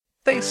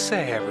They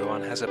say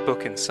everyone has a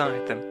book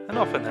inside them, and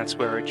often that's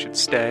where it should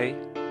stay.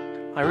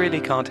 I really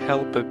can't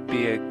help but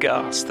be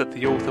aghast that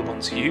the author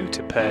wants you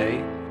to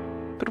pay.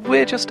 But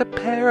we're just a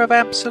pair of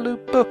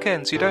absolute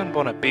bookends who don't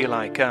want to be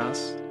like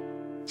us.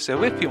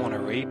 So if you want to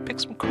read, pick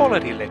some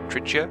quality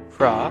literature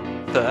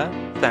rather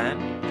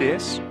than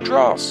this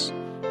dross.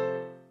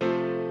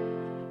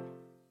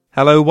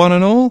 Hello one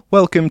and all,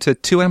 welcome to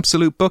Two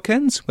Absolute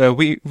Bookends, where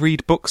we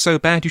read books so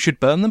bad you should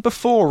burn them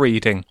before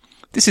reading.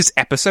 This is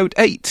episode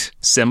 8,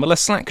 Similar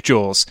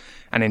Slackjaws,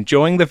 and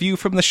enjoying the view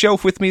from the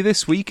shelf with me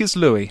this week is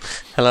Louis.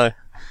 Hello.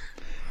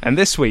 And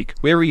this week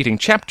we're reading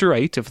Chapter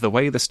 8 of The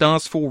Way the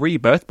Stars Fall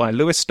Rebirth by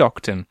Lewis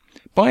Stockton.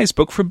 Buy his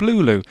book from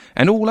Lulu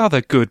and all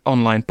other good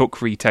online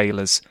book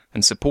retailers,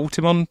 and support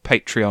him on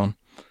Patreon.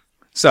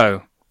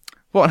 So,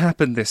 what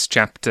happened this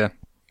chapter?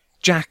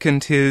 Jack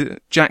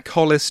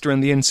Hollister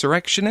and the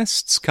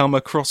insurrectionists come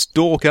across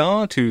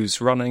Dorgard,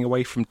 who's running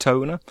away from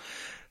Tona.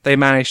 They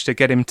manage to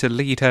get him to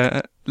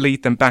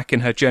lead them back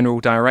in her general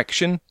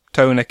direction.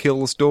 Tona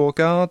kills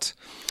Dorgard.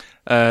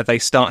 They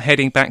start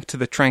heading back to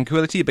the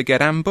Tranquility but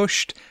get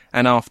ambushed,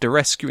 and after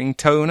rescuing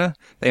Tona,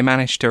 they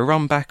manage to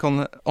run back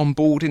on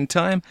board in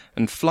time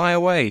and fly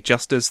away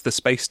just as the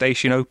space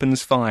station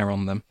opens fire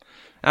on them.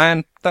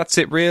 And that's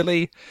it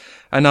really.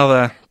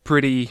 Another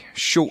pretty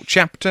short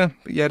chapter,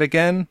 yet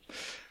again.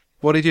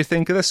 What did you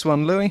think of this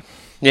one, Louis?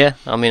 Yeah,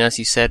 I mean, as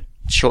you said,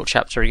 short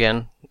chapter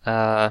again.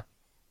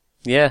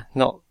 Yeah,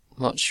 not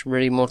much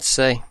really more to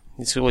say.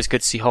 It's always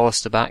good to see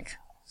Hollister back,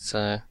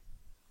 so...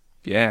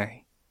 Yeah,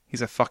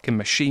 he's a fucking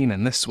machine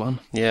in this one.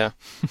 Yeah.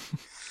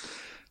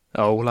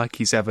 Oh, like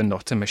he's ever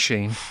not a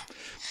machine.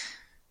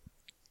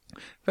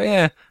 But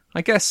yeah,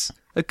 I guess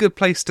a good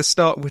place to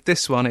start with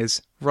this one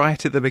is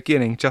right at the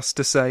beginning, just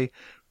to say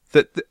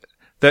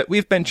that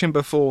we've mentioned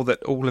before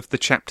that all of the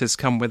chapters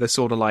come with a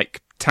sort of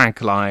like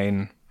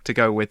tagline to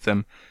go with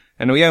them,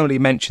 and we only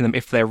mention them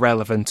if they're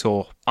relevant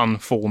or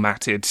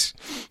unformatted.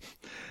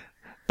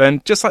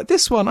 But just like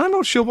this one, I'm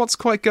not sure what's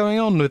quite going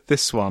on with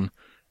this one.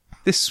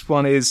 This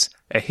one is,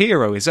 a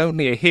hero is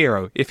only a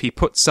hero if he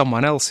puts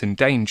someone else in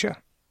danger.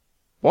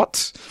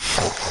 What?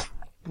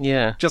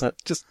 Yeah.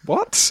 Just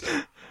what?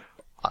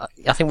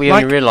 I think we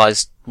only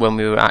realised when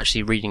we were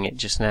actually reading it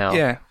just now.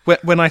 Yeah,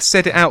 when I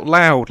said it out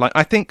loud, like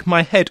I think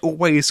my head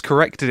always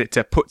corrected it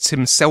to puts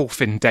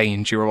himself in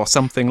danger or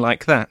something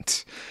like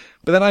that.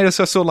 But then I just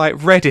sort of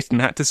like read it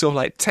and had to sort of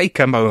like take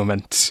a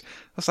moment.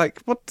 I was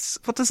like, what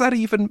does that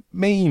even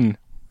mean?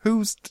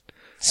 Who's...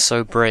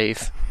 So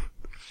brave.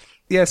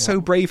 Yeah,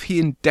 so brave he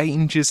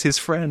endangers his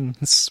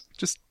friends.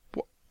 Just,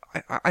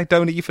 I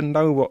don't even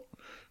know what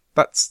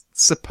that's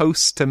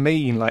supposed to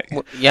mean. Like,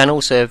 well, yeah, and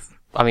also,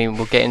 I mean,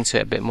 we'll get into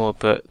it a bit more,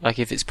 but like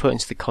if it's put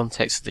into the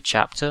context of the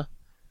chapter,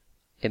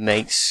 it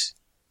makes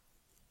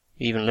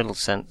even little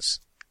sense.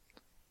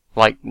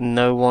 Like,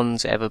 no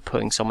one's ever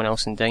putting someone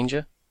else in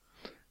danger.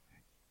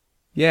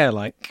 Yeah,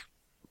 like,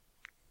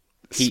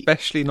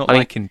 especially not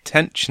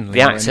intentionally.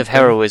 The act of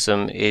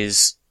heroism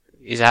is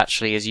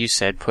actually, as you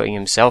said, putting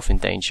himself in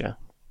danger.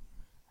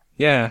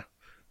 Yeah,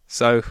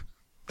 so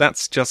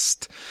that's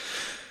just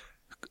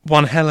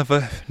one hell of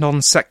a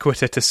non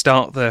sequitur to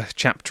start the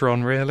chapter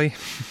on, really.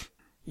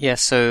 Yeah,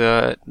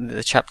 so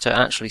the chapter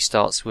actually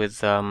starts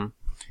with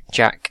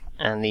Jack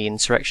and the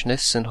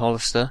insurrectionists and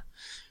Hollister.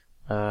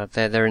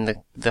 They're in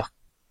the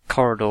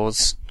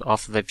corridors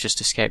after they've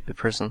just escaped the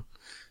prison.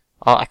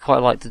 I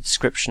quite like the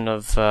description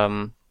of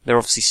they're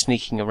obviously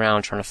sneaking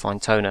around trying to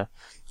find Tona.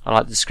 I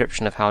like the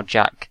description of how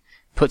Jack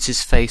puts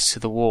his face to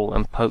the wall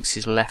and pokes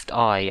his left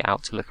eye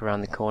out to look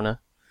around the corner.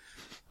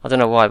 I don't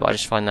know why, but I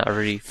just find that a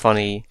really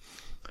funny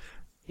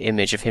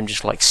image of him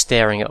just like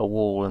staring at a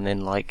wall and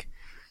then like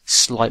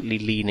slightly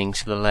leaning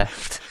to the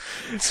left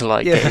to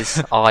like get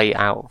his eye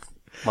out,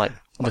 like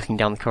looking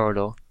down the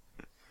corridor.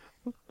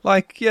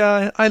 Like,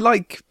 yeah, I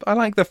like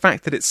the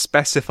fact that it's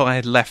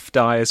specified left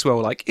eye as well.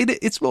 Like,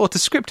 it's more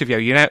descriptive,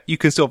 you know, you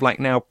can sort of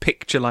like now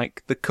picture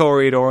like the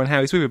corridor and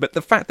how he's moving, but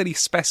the fact that he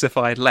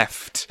specified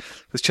left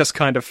was just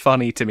kind of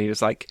funny to me. It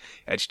was like,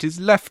 edged his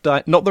left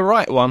eye, not the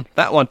right one.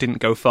 That one didn't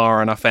go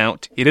far enough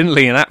out. He didn't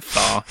lean that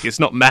far. He's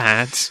not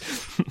mad.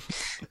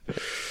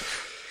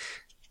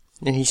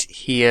 And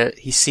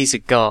he sees a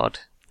guard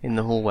in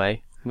the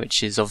hallway,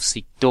 which is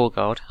obviously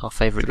Dorgard, our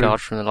favourite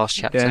guard from the last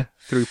chapter. Yeah,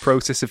 through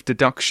process of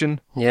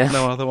deduction. Yeah.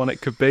 No other one it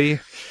could be.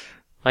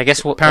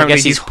 Apparently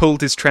he's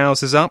pulled his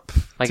trousers up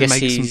to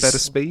make some better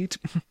speed.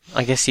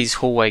 I guess he's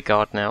hallway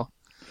guard now.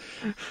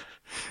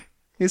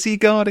 Is he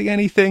guarding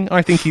anything?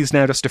 I think he's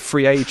now just a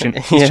free agent.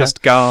 He's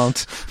just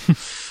guard.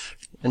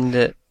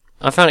 And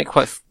I found it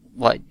quite...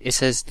 Like, it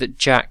says that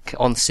Jack,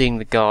 on seeing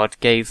the guard,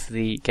 gave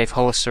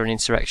Hollister and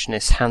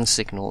insurrectionists hand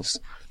signals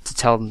to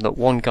tell them that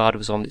one guard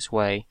was on its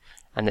way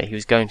and that he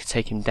was going to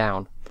take him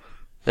down.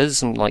 Those are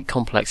some like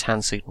complex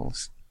hand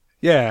signals.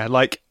 Yeah,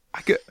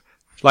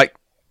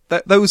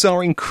 those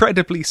are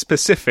incredibly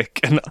specific,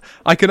 and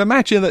I can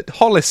imagine that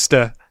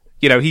Hollister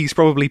you know, he's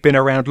probably been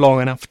around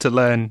long enough to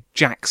learn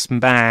Jack's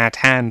mad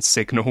hand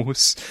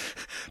signals.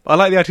 I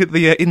like the idea that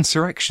the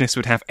insurrectionist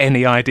would have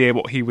any idea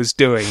what he was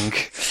doing,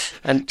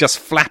 and just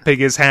flapping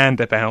his hand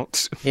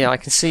about. Yeah, I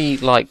can see,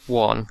 like,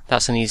 one.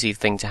 That's an easy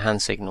thing to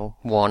hand signal,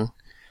 one.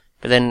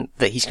 But then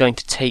that he's going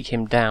to take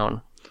him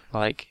down.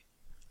 Like,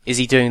 is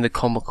he doing the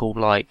comical,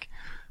 like,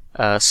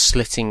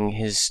 slitting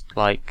his,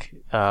 like,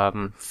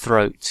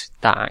 throat,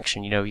 that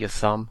action, you know, your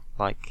thumb?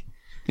 Like,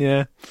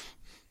 yeah.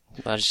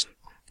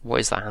 What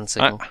is that hand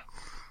signal?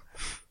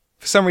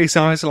 For some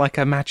reason, I was like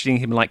imagining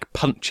him like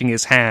punching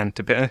his hand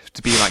to be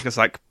like just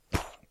like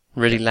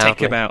really loudly.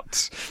 Take him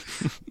out.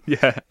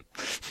 Yeah.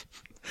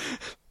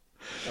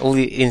 All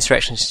the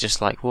insurrectionists are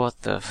just like,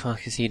 what the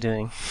fuck is he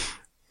doing?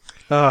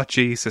 Oh,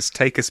 Jesus,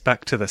 take us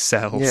back to the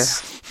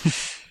cells. Yeah.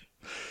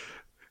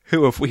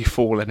 Who have we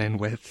fallen in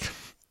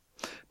with?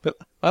 But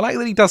I like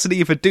that he doesn't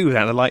even do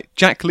that. Like,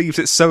 Jack leaves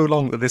it so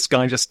long that this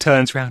guy just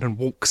turns around and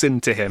walks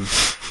into him.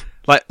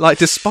 Like,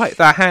 despite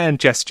their hand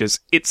gestures,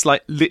 it's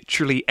like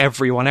literally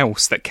everyone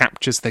else that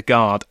captures the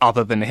guard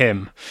other than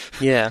him.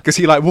 Yeah. Because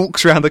he like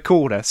walks around the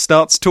corner,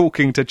 starts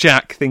talking to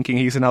Jack, thinking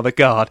he's another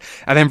guard,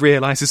 and then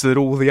realises that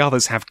all the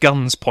others have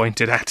guns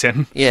pointed at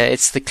him. Yeah,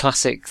 it's the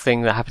classic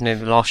thing that happened in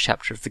the last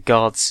chapter of the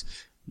guards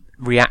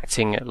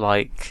reacting at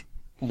like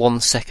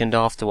 1 second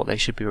after what they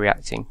should be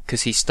reacting.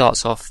 Because he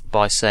starts off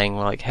by saying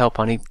like, help,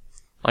 I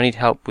need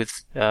help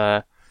with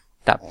that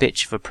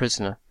bitch of a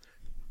prisoner.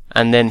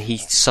 And then he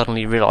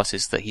suddenly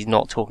realises that he's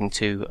not talking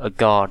to a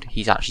guard,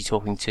 he's actually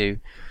talking to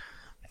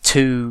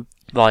two,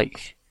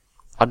 like,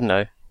 I don't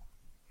know,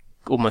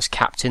 almost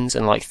captains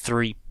and like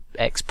 3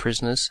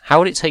 ex-prisoners. How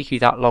would it take you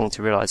that long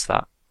to realise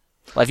that?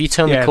 Like, if you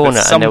turned the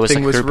corner and there was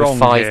a group of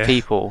 5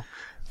 people,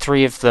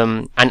 3 of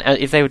them, and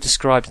if they were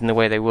described in the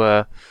way they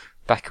were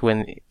back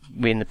when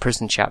in the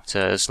prison chapter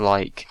as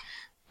like,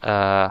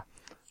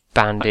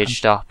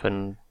 bandaged up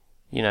and,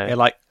 you know. Yeah,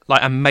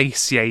 like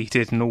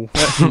emaciated and all,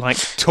 like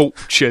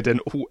tortured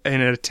and all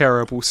in a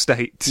terrible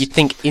state. You'd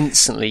think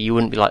instantly, you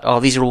wouldn't be like, oh,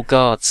 these are all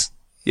guards.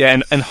 Yeah,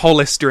 and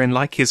Hollister in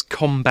like his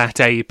combat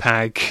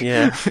APAG,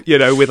 yeah. You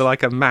know, with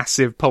like a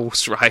massive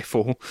pulse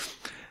rifle.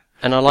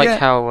 And I like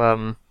how,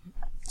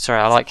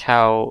 I like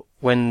how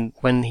when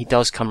he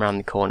does come around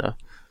the corner,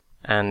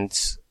 and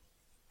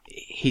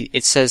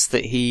it says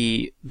that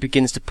he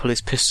begins to pull his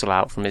pistol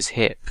out from his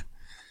hip.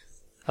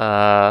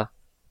 What?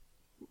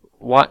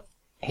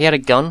 He had a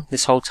gun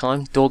this whole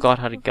time. Dorgard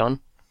had a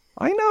gun.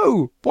 I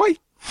know.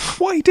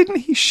 Why didn't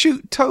he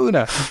shoot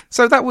Toner?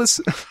 So there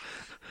was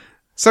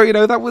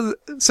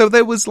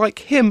like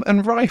him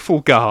and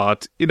Rifle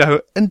Guard, you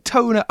know, and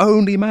Toner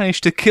only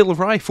managed to kill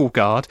Rifle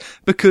Guard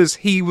because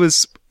he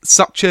was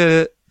such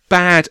a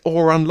bad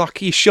or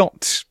unlucky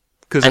shot.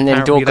 Because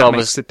apparently that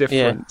makes a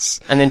difference.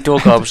 Yeah. And then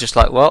Dorgard was just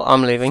like, well,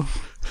 I'm leaving.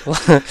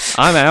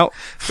 I'm out.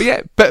 But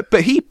yeah, but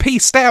he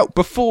pieced out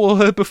before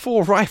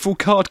Rifle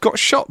Guard got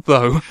shot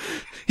though.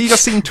 He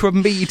just seemed to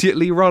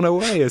immediately run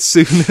away as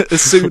soon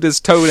as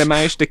Toner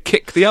managed to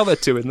kick the other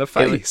 2 in the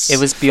face. It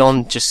was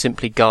beyond just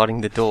simply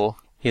guarding the door.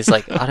 He was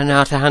like, I don't know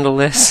how to handle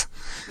this.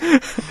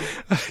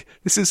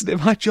 This isn't in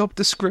my job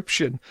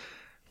description.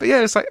 But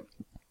yeah, it's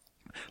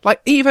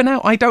like even now,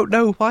 I don't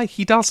know why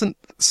he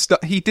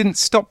didn't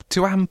stop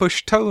to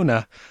ambush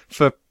Toner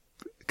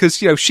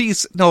because, you know,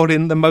 she's not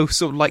in the most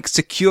sort of like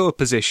secure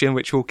position,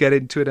 which we'll get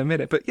into in a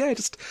minute. But yeah,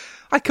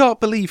 I can't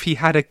believe he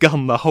had a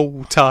gun the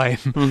whole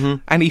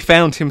time, and he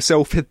found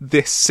himself in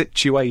this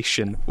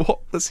situation. What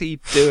was he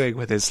doing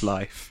with his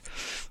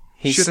life?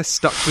 He should have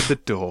stuck with the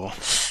door.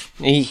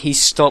 He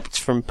stopped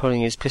from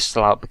pulling his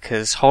pistol out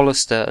because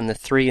Hollister and the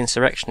 3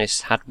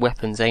 insurrectionists had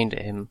weapons aimed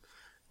at him.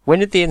 When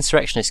did the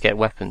insurrectionists get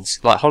weapons?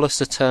 Like,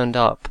 Hollister turned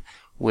up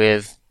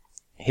with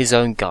his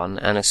own gun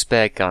and a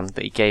spare gun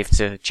that he gave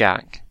to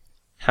Jack.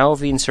 How have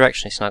the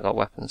insurrectionists now got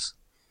weapons?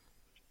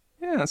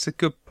 Yeah, that's a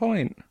good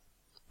point.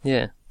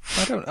 Yeah.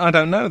 I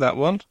don't know that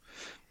one.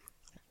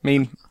 I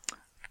mean,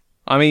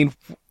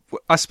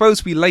 I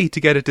suppose we later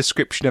get a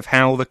description of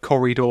how the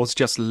corridor's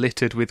just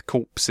littered with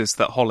corpses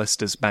that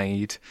Hollister's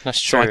made.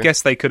 That's true. So I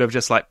guess they could have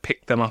just like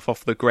picked them up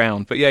off the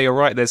ground. But yeah, you're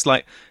right. There's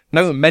like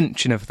no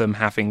mention of them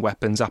having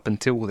weapons up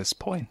until this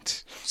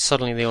point.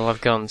 Suddenly they all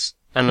have guns.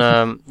 And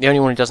the only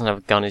one who doesn't have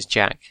a gun is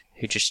Jack,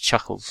 who just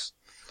chuckles.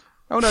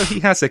 Oh no, he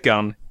has a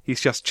gun.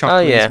 He's just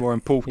chuckling is more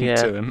important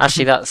to him.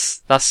 Actually,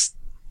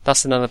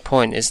 that's another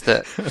point, is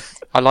that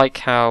I like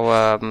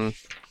how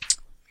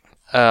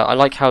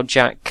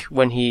Jack,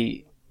 when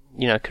he,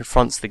 you know,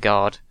 confronts the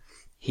guard,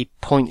 he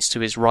points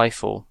to his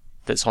rifle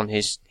that's on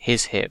his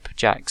hip,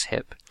 Jack's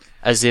hip,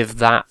 as if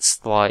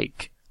that's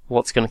like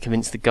what's going to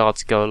convince the guard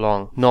to go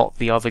along, not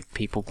the other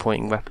people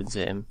pointing weapons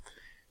at him.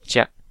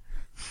 Jack,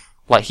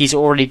 like, he's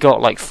already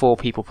got like 4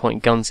 people pointing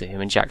guns at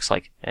him, and Jack's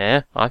like,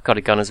 I've got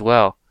a gun as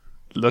well.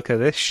 Look at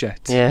this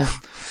shit. Yeah.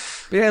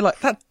 But yeah,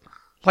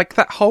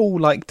 that whole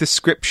like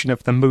description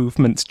of the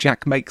movements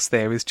Jack makes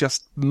there is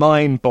just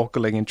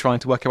mind-boggling in trying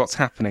to work out what's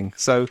happening.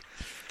 So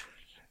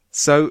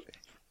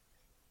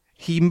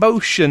he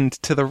motioned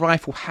to the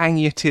rifle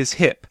hanging at his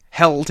hip,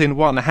 held in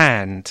one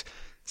hand.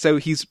 So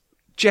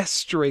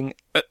gesturing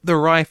at the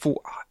rifle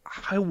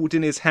held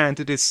in his hand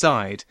at his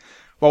side,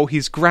 while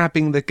he's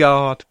grabbing the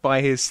guard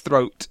by his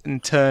throat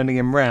and turning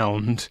him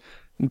round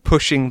and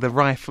pushing the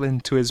rifle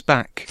into his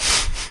back.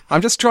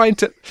 I'm just trying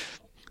to...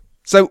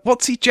 So,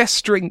 what's he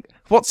gesturing...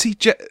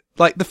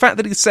 like, the fact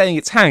that he's saying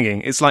it's hanging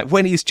is like,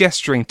 when he's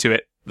gesturing to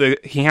it,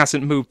 he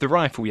hasn't moved the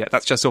rifle yet.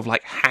 That's just sort of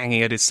like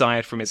hanging at his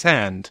side from his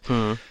hand.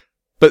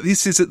 But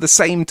this is at the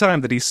same time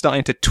that he's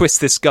starting to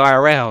twist this guy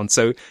around,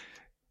 so...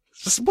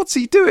 What's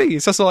he doing?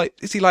 It's just like,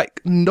 is he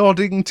like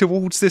nodding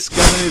towards this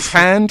guy in his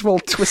hand while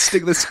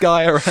twisting this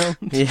guy around?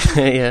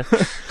 Yeah.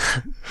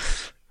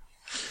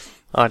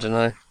 I don't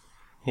know.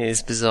 It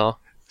is bizarre.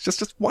 It's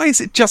just why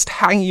is it just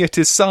hanging at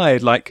his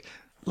side? Like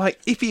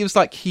if he was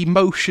like, he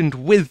motioned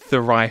with the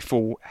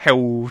rifle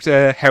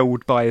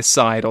held by his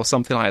side or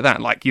something like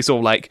that, like he sort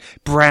of like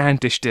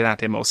brandished it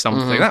at him or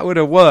something, that would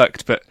have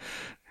worked, but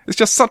it's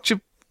just such a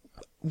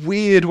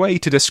weird way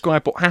to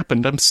describe what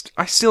happened.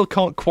 I still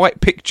can't quite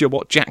picture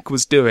what Jack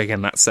was doing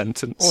in that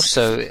sentence.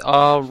 Also,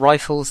 are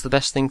rifles the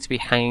best thing to be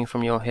hanging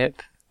from your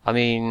hip? I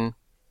mean,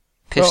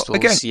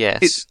 pistols,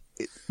 yes.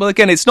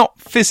 Again, it's not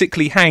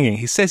physically hanging.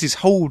 He says he's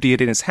holding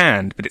it in his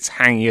hand, but it's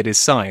hanging at his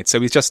side.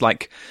 So he's just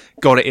like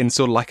got it in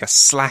sort of like a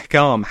slack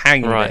arm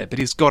hanging there, but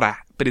he's got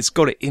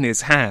it in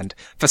his hand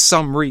for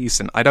some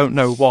reason. I don't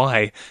know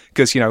why,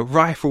 because,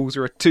 rifles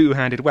are a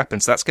two-handed weapon,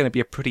 so that's going to be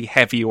a pretty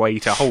heavy way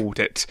to hold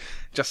it,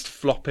 just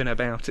flopping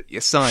about at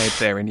your side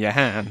there in your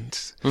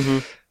hand.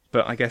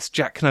 But I guess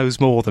Jack knows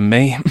more than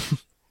me.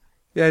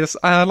 Yeah,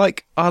 I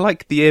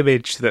like the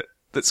image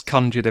that's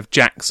conjured of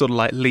Jack sort of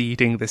like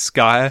leading this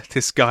guy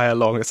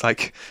along. It's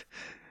like,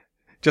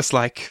 just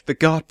like the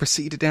guard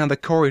proceeded down the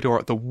corridor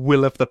at the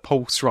will of the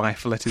pulse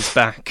rifle at his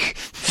back.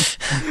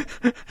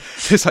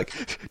 It's like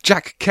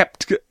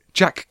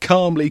Jack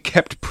calmly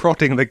kept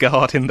prodding the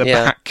guard in the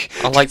back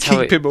to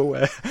keep him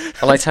aware.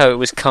 I liked how it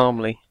was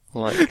calmly.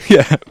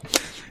 Yeah.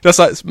 Just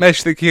like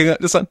Mesh thinking,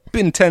 just like,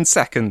 been 10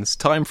 seconds,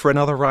 time for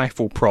another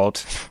rifle prod.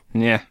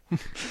 Yeah.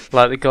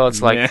 Like the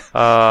guard's like,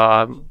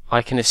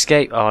 I can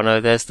escape. Oh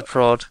no, there's the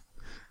prod.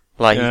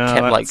 Like, he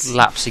kept like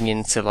lapsing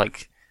into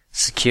like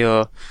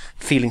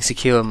feeling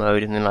secure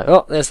mode, and then like,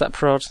 oh, there's that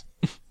prod.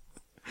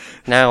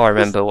 Now I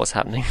remember what's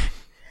happening.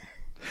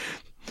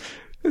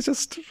 It's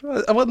just,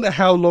 I wonder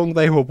how long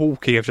they were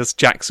walking of just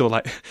Jack sort of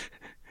like,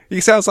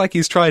 he sounds like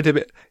he's trying to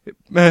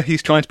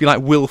be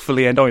like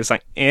willfully and it's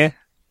like,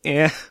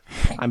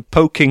 I'm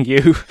poking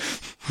you.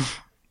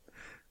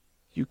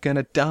 You're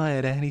gonna die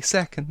at any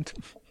second.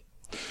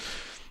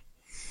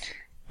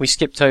 We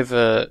skipped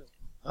over,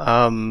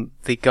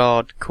 the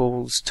guard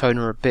calls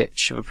Toner a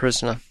bitch of a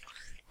prisoner.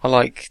 I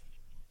like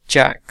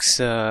Jack's,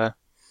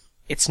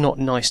 it's not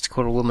nice to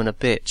call a woman a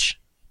bitch.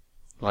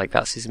 Like,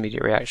 that's his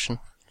immediate reaction.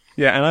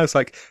 Yeah, and I was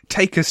like,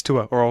 take us to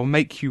her, or I'll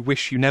make you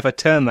wish you never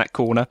turned that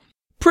corner.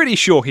 Pretty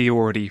sure he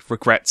already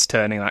regrets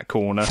turning that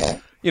corner.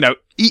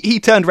 He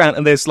turned around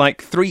and there's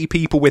like 3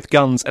 people with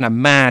guns and a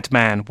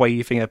madman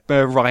waving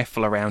a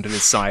rifle around at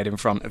his side in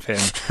front of him.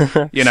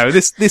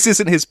 This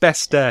isn't his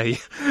best day.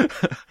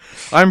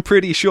 I'm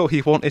pretty sure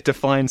he wanted to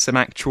find some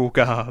actual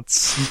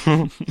guards.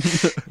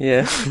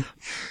 Yeah.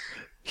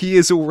 He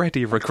is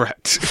already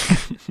regret.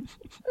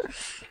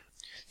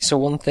 So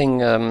one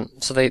thing,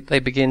 so they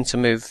begin to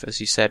move,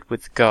 as you said,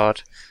 with the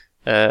guard,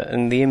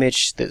 and the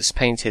image that's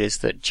painted is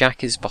that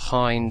Jack is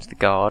behind the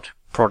guard,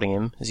 prodding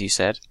him, as you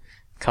said,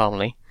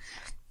 calmly.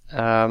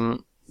 The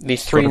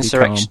 3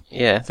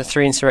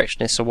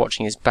 insurrectionists are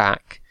watching his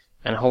back,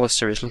 and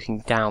Hollister is looking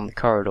down the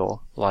corridor,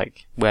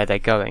 like where they're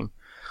going.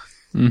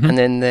 And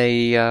then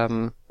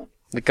the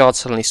guard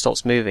suddenly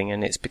stops moving,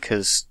 and it's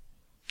because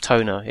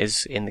Toner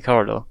is in the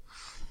corridor.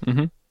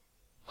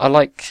 I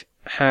like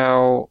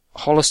how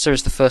Hollister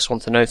is the first one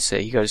to notice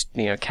it. He goes,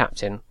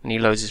 Captain, and he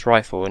loads his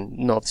rifle and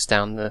nods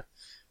down the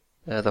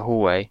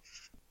hallway.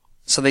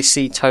 So they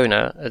see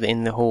Toner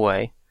in the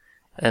hallway,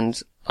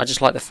 and I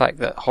just like the fact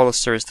that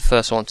Hollister is the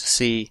first one to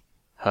see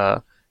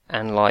her,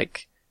 and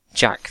like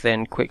Jack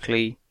then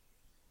quickly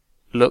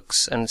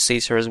looks and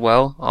sees her as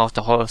well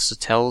after Hollister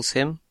tells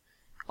him.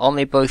 Aren't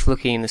they both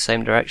looking in the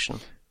same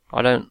direction?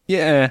 I don't.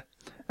 Yeah,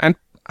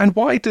 and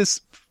why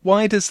does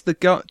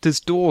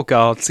door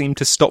guard seem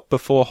to stop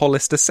before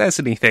Hollister says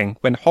anything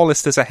when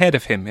Hollister's ahead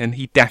of him and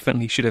he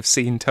definitely should have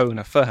seen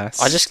Toner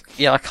first?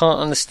 I can't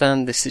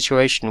understand this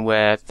situation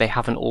where they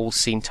haven't all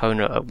seen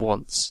Toner at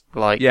once.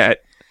 There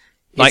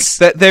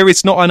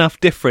is not enough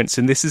difference,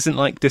 and this isn't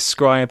like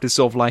described as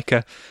sort of like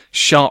a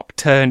sharp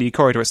turny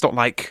corridor. It's not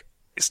like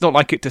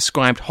it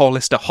described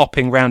Hollister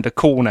hopping round a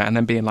corner and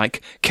then being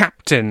like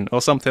Captain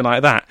or something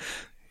like that.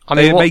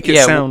 They make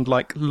it sound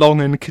like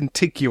long and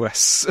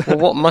contiguous. Well,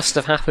 what must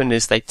have happened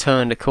is they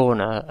turned a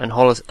corner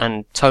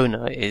and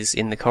Toner is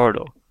in the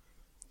corridor.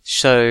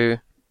 So,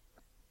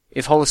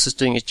 if Hollister's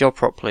doing his job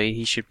properly,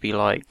 he should be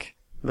like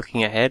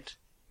looking ahead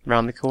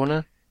round the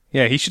corner.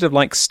 Yeah, he should have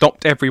like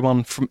stopped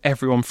everyone from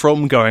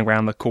going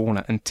round the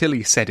corner until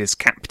he said his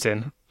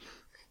Captain.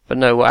 But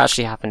no, what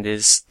actually happened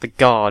is the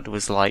guard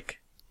was like,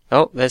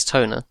 "Oh, there's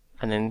Toner,"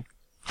 and then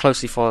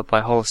closely followed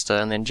by Hollister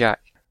and then Jack.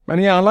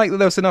 And yeah, I like that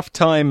there was enough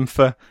time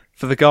for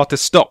the guard to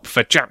stop,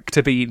 for Jack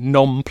to be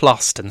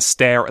nonplussed and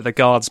stare at the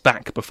guard's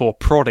back before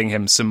prodding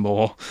him some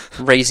more.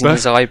 Raising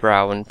his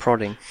eyebrow and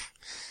prodding.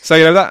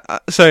 So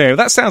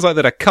that sounds like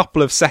that a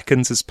couple of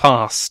seconds has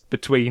passed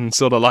between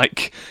sort of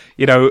like,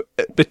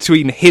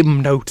 between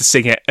him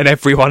noticing it and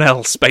everyone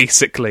else,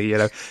 basically,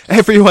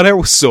 Everyone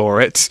else saw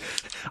it.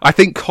 I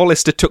think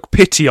Hollister took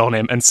pity on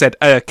him and said,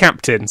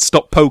 Captain,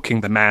 stop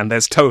poking the man,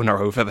 there's Toner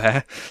over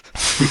there.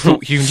 We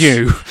thought you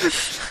knew,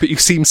 but you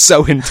seem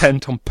so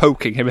intent on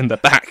poking him in the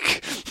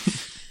back.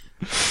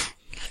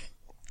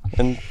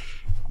 And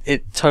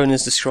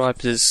Toner's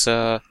described as,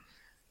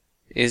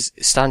 is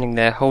standing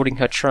there holding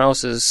her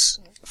trousers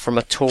from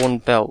a torn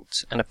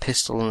belt and a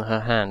pistol in her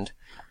hand.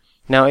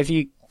 Now, if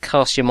you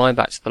cast your mind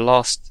back to the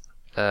last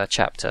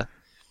chapter,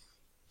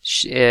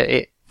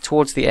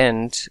 towards the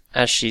end,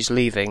 as she's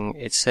leaving,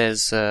 it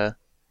says,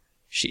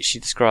 she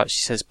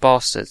says,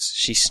 bastards,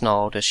 she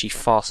snarled as she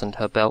fastened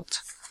her belt.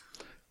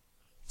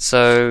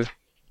 So,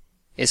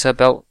 is her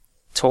belt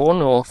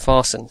torn or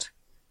fastened?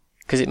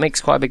 Because it makes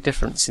quite a big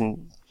difference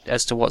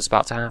as to what's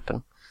about to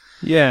happen.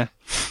 Yeah.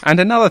 And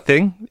another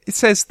thing, it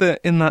says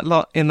that in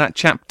that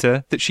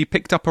chapter that she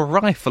picked up a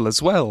rifle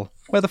as well.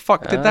 Where the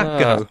fuck did that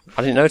go?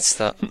 I didn't notice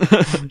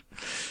that.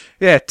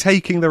 Yeah,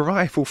 taking the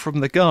rifle from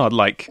the guard.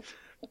 Like,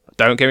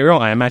 don't get me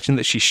wrong, I imagine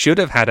that she should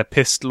have had a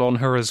pistol on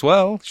her as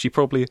well. She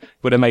probably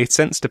would have made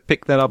sense to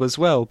pick that up as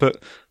well.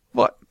 But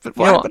what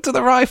happened to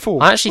the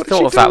rifle? I actually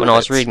thought of that when I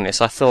was reading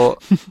this. I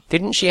thought,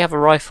 didn't she have a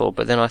rifle?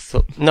 But then I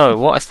thought, no,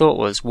 what I thought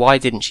was, why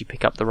didn't she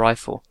pick up the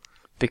rifle?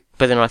 But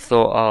then I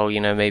thought,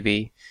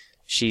 maybe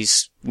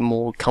she's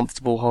more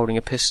comfortable holding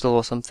a pistol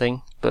or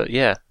something. But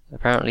yeah,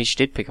 apparently she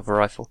did pick up a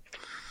rifle.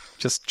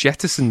 Just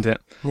jettisoned it.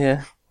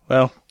 Yeah.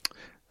 Well,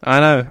 I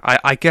know.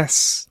 I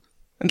guess,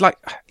 and like,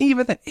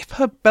 even then, if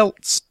her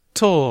belt's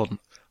torn,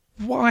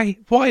 why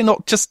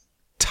not just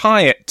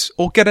tie it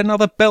or get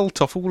another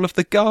belt off all of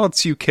the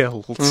guards you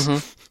killed?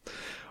 Mm-hmm.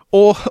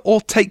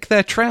 Or take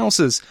their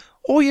trousers.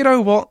 Or you know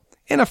what?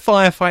 In a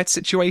firefight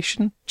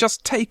situation,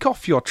 just take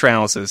off your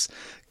trousers.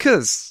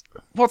 Because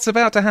what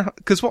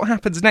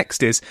happens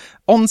next is,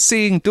 on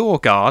seeing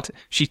Dorgard,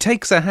 she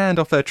takes her hand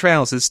off her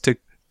trousers to,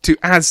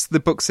 as the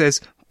book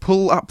says,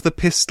 pull up the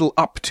pistol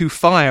up to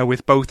fire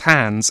with both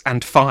hands,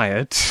 and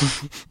fired.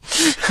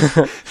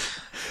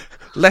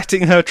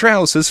 Letting her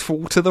trousers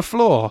fall to the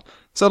floor.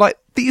 So, like,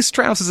 these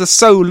trousers are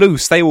so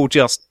loose, they will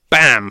just,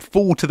 bam,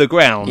 fall to the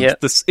ground,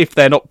 if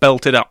they're not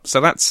belted up.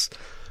 So that's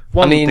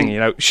one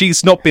thing,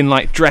 she's not been,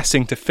 like,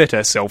 dressing to fit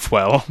herself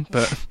well,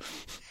 but...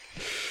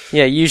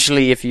 Yeah,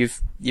 usually if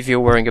you're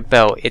wearing a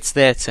belt, it's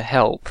there to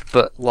help,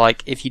 but,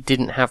 like, if you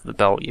didn't have the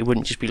belt, you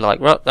wouldn't just be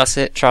like, well, that's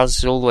it,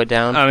 trousers all the way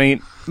down. I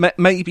mean,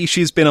 maybe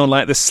she's been on,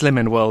 like, the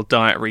Slimming World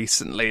diet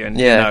recently,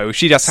 and,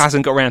 she just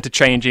hasn't got around to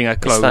changing her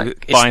clothes,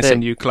 buying some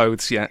new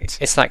clothes yet.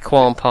 It's that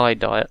Quan Pie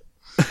diet.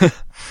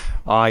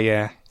 Ah,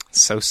 yeah.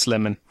 So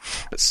slimming,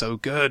 but so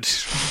good.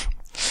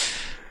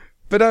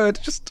 But,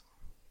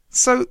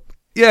 so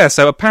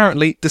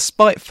apparently,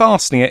 despite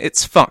fastening it,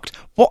 it's fucked.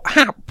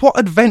 What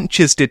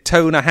adventures did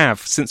Toner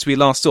have since we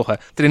last saw her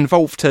that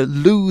involved her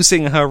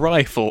losing her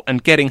rifle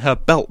and getting her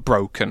belt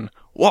broken?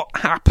 What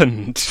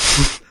happened?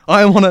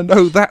 I want to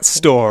know that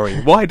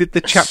story. Why did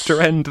the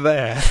chapter end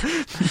there?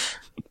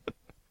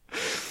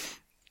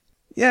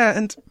 Yeah,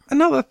 and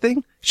another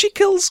thing, she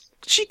kills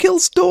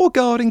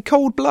Dorgard in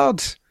cold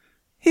blood.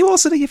 He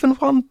wasn't even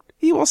one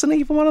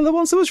of the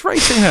ones that was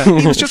racing her.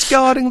 He was just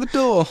guarding the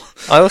door.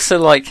 I also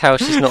like how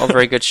she's not a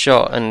very good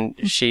shot, and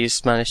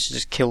she's managed to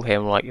just kill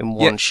him, like, in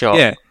one shot.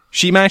 Yeah,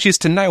 she manages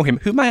to nail him,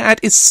 who, may I add,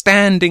 is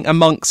standing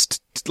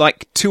amongst,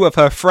 like, 2 of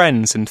her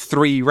friends and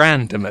 3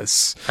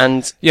 randomers.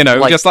 And,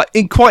 just, like,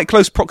 in quite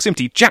close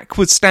proximity. Jack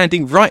was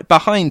standing right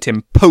behind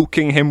him,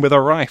 poking him with a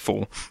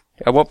rifle.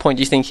 At what point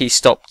do you think he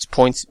stopped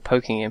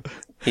poking him?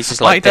 He's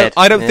just like dead.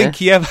 I don't think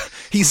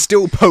he's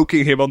still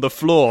poking him on the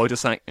floor,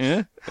 just like,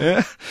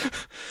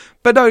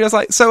 But no, just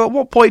like, so at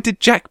what point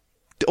did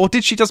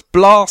she just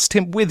blast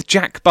him with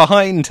Jack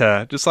behind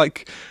her? Just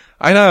like,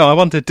 I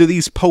wonder, do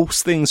these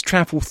pulse things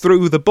travel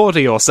through the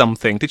body or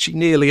something? Did she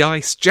nearly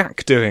ice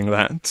Jack doing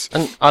that?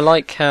 And I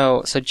like how,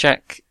 it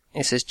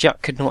says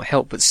Jack could not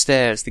help but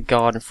stare as the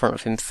guard in front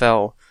of him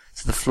fell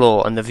to the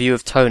floor and the view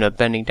of Toner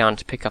bending down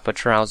to pick up her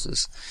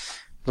trousers.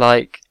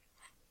 Like,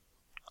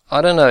 I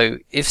don't know,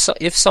 if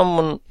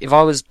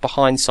I was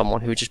behind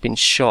someone who had just been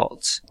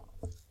shot,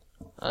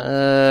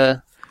 I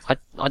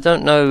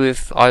don't know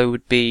if I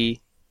would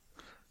be,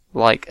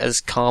 like, as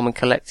calm and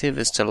collective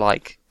as to,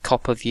 like,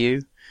 cop a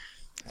view.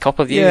 Cop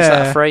a view, is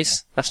that a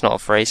phrase? That's not a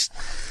phrase.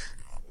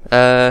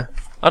 I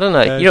don't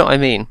know, you know what I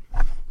mean?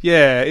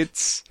 Yeah,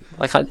 it's...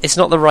 Like, it's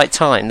not the right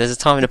time, there's a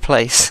time and a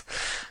place.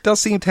 Does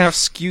seem to have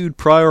skewed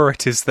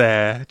priorities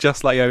there,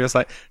 just like,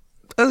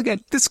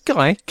 again, this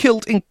guy,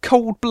 killed in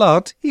cold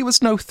blood, he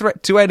was no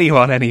threat to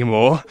anyone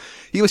anymore.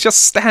 He was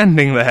just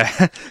standing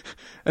there.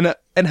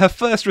 And her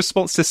first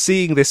response to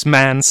seeing this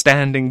man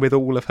standing with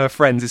all of her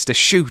friends is to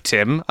shoot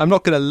him. I'm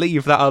not going to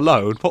leave that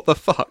alone. What the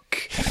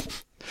fuck?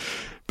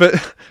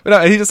 But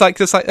no, he's just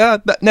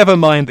like, never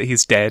mind that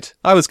he's dead.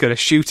 I was going to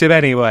shoot him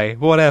anyway.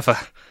 Whatever.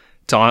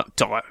 Time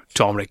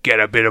to get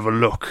a bit of a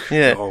look.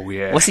 Yeah. Oh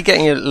yeah. What's he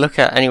getting a look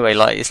at anyway?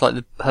 Like, it's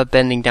like her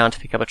bending down to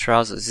pick up her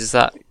trousers. Is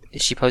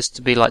she supposed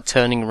to be like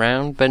turning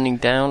around, bending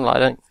down? Like, I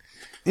don't.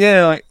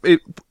 Yeah, like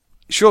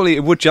surely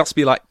it would just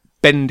be like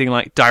bending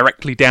like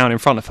directly down in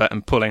front of her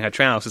and pulling her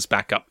trousers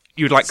back up.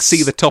 You'd like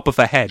see the top of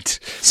her head.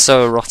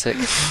 So erotic.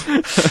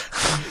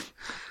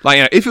 Like,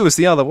 you know, if it was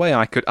the other way,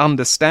 I could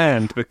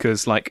understand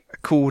because, like,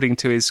 according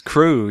to his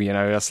crew, you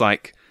know, it's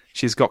like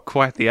she's got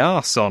quite the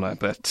arse on her.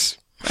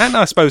 And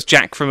I suppose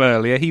Jack from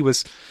earlier, he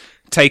was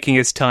taking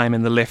his time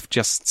in the lift,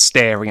 just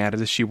staring at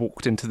her as she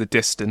walked into the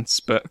distance.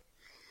 But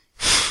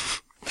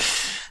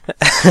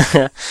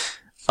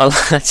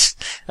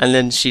and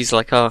then she's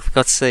like, "Oh, for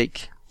God's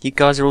sake, you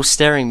guys are all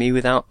staring at me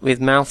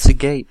with mouths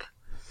agape."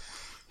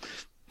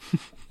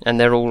 And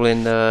they're all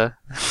in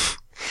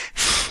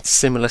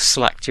similar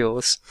slack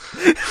jaws.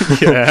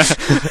 Yeah.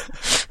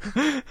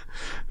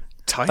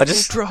 Title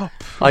drop.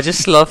 I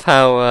just love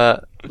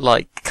how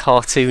like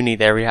cartoony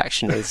their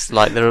reaction is.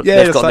 Like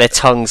they've got their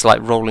tongues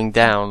like rolling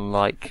down,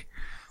 like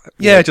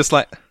just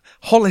like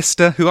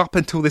Hollister, who up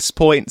until this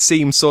point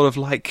seems sort of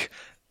like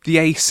the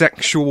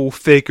asexual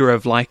figure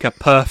of like a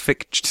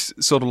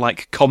perfect sort of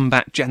like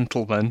combat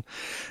gentleman.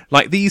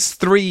 Like these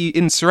three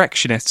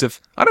insurrectionists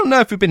I don't know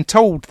if we've been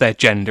told their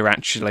gender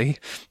actually.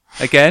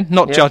 Again,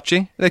 not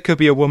judging. There could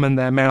be a woman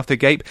there, mouth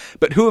agape,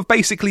 but who have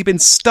basically been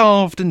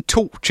starved and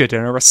tortured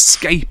and are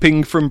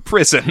escaping from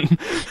prison.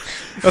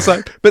 I was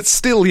like, but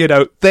still, you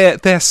know,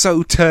 they're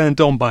so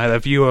turned on by the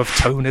view of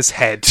Tona's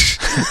head.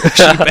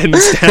 She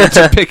bends down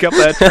to pick up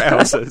their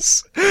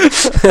trousers.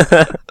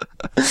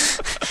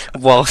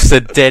 Whilst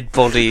a dead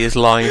body is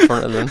lying in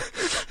front of them.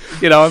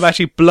 You know, I'm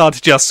actually blood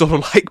just sort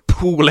of like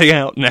pooling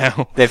out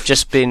now. They've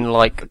just been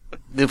like,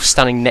 they were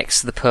standing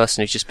next to the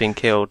person who's just been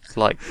killed,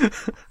 like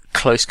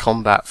close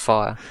combat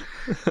fire.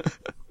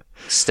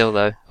 Still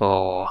though,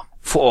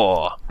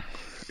 four.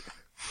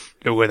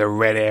 With a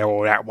red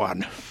arrow, that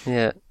one.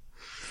 Yeah.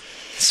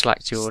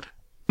 Slack-jawed.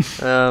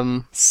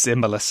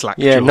 Similar slack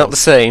yeah, jaws. not the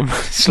same.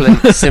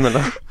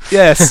 Similar.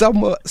 Yeah,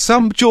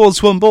 some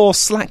jaws were more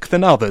slack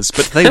than others,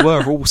 but they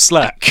were all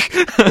slack.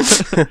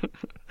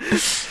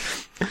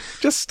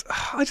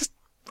 I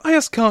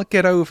just can't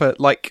get over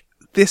like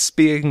this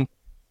being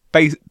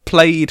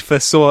played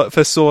for sort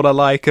of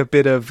like a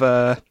bit of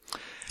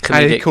how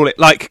do you call it?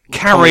 Like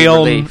carry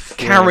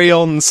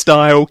on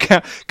style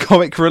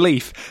comic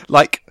relief.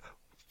 Like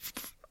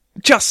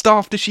just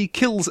after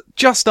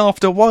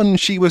one,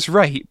 she was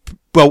raped.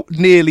 Well,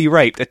 nearly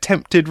raped,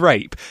 attempted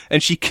rape,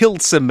 and she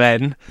killed some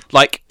men.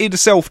 Like, in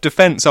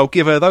self-defense, I'll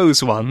give her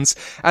those ones.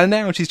 And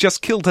now she's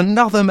just killed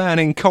another man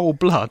in cold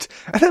blood,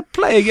 and they're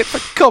playing it for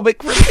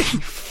comic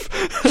relief.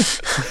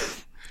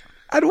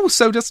 And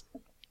also, just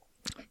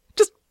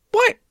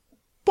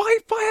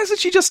why hasn't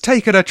she just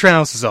taken her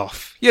trousers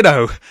off? You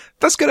know,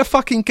 that's gonna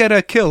fucking get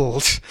her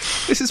killed.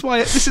 This is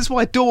why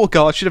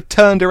Dorgard should have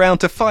turned around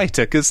to fight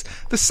her, because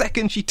the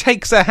second she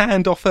takes her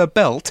hand off her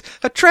belt,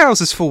 her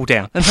trousers fall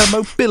down and her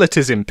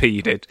mobility's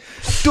impeded.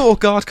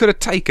 Dorgard could have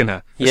taken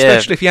her,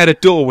 especially if he had a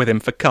door with him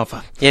for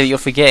cover. Yeah, but you're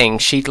forgetting,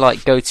 she'd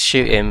like go to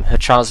shoot him, her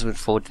trousers would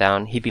fall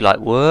down, he'd be like,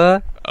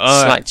 what?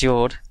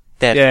 Slack-jawed,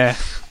 dead. Yeah.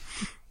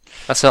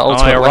 That's her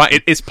ultimate weapon.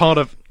 Right, it's part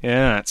of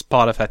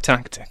her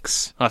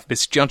tactics. I've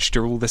misjudged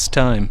her all this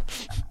time.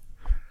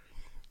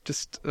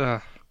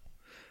 I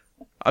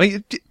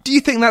mean, do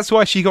you think that's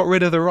why she got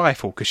rid of the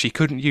rifle? Because she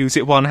couldn't use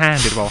it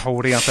one-handed while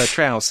holding up her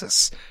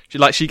trousers?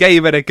 She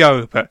gave it a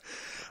go, but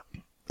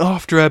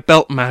after her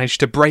belt managed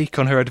to break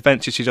on her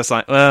adventure, she's just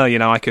like, well, you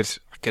know, I could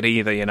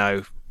either, you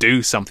know,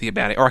 do something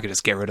about it, or I could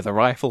just get rid of the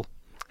rifle.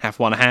 Have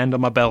one hand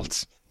on my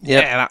belt.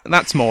 Yep. Yeah,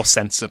 that's more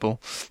sensible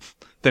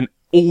than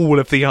all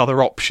of the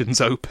other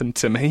options open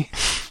to me.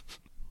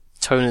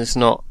 Tona's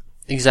not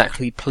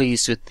exactly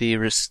pleased with the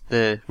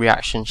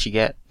reaction she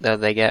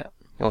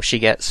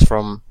gets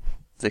from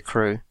the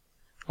crew.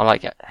 I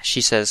like it. She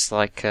says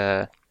like,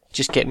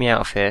 just get me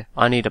out of here.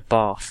 I need a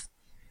bath.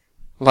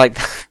 Like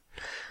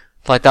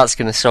that's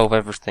gonna solve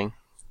everything.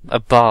 A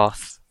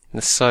bath.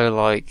 It's so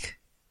like,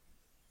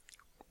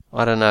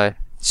 I don't know,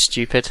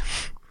 stupid.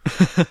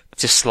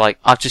 Just like,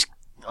 I've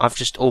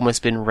just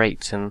almost been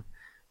raped and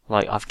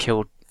like I've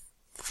killed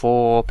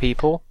 4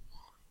 people.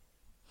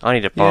 I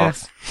need a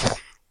bath. Yeah.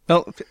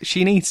 Well,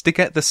 she needs to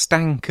get the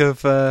stank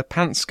of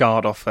pants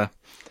guard off her.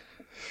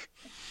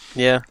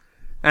 Yeah.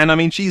 And I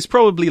mean, she's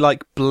probably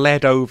like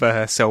bled over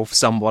herself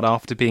somewhat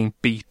after being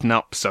beaten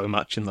up so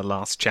much in the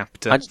last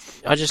chapter.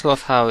 I just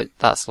love how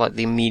that's like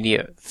the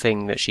immediate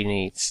thing that she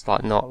needs,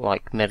 like not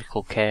like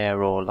medical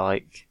care or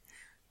like,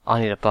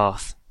 I need a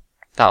bath.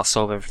 That'll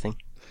solve everything.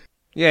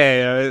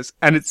 Yeah,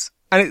 and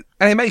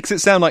it makes it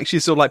sound like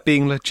she's sort of like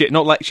being legit,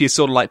 not like she's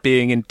sort of like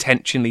being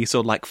intentionally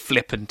sort of like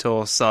flippant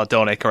or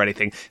sardonic or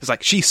anything. It's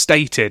like she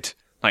stated,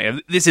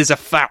 like, this is a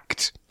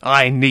fact.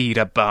 I need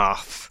a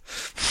bath.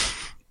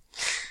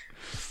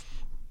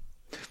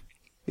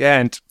 Yeah,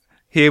 and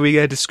here we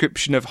get a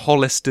description of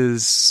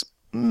Hollister's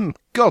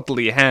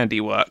godly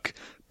handiwork.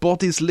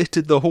 bodies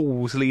littered the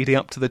halls leading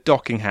up to the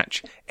docking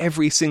hatch.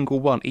 Every single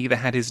one either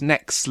had his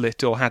neck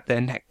slit or had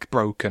their neck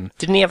broken.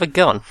 Didn't he have a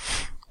gun?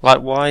 Like,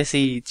 why has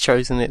he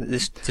chosen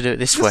to do it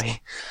this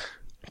way?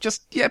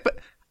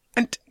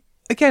 And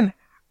again,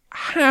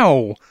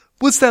 how?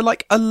 Was there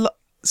like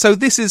so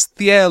this is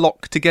the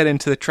airlock to get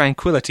into the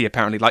Tranquility,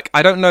 apparently. Like,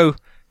 I don't know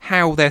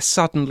how they're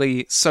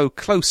suddenly so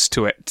close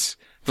to it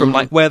from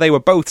like where they were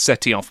both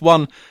setting off.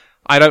 One,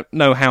 I don't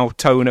know how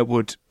Tona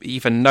would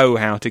even know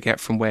how to get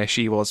from where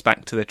she was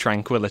back to the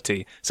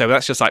Tranquility. So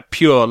that's just like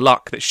pure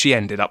luck that she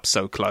ended up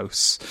so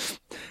close.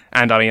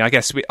 And I mean, I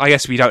guess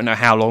we don't know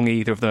how long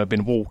either of them have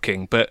been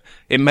walking, but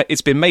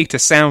it's been made to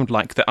sound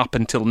like that up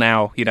until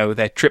now, you know,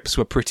 their trips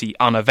were pretty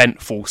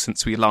uneventful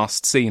since we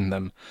last seen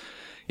them.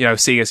 You know,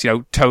 seeing as, you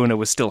know, Tona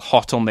was still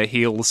hot on the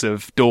heels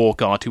of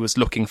Dorgard, who was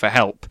looking for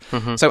help.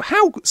 Mm-hmm.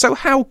 So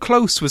how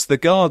close was the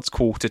guards'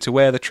 quarter to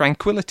where the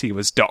Tranquility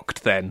was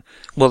docked then?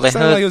 Well, they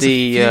heard a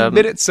few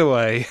minutes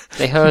away.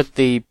 They heard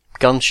the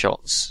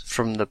gunshots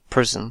from the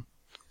prison.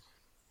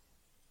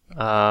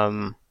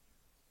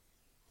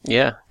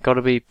 Yeah, got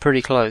to be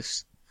pretty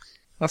close.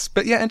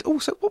 And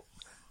also,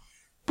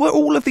 were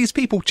all of these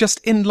people just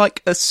in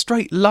like a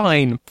straight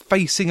line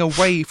facing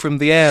away from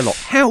the airlock?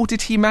 How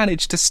did he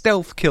manage to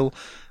stealth kill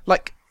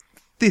like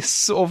this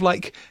sort of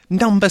like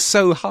number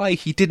so high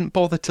he didn't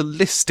bother to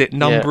list it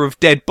number of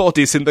dead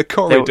bodies in the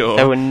corridor?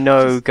 There were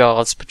no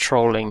guards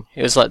patrolling.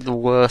 It was like the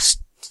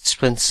worst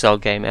Splinter Cell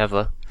game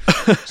ever.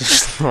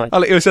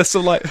 It was just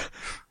sort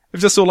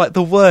of like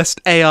the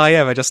worst AI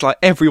ever, just like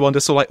everyone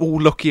just sort of like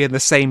all looking in the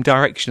same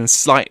direction and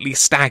slightly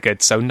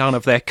staggered, so none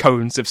of their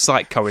cones of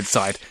sight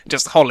coincide.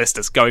 Just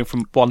Hollister's going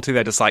from one to the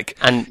other, just like,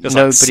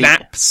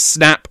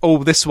 snap,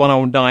 oh, this one,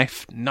 oh,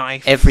 knife.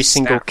 Every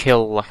snap. single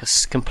kill, like a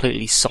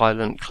completely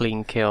silent,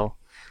 clean kill.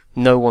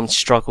 No one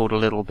struggled a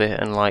little bit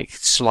and like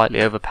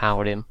slightly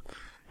overpowered him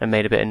and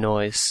made a bit of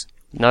noise.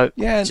 No,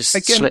 just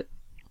slip.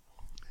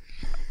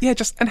 Yeah,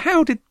 and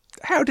how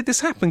did this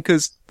happen?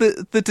 Because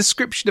the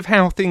description of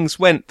how things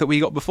went that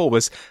we got before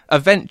was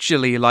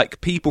eventually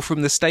like people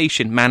from the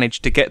station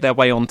managed to get their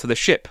way onto the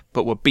ship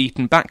but were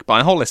beaten back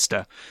by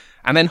Hollister.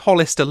 And then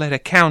Hollister led a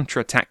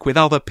counterattack with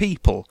other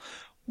people.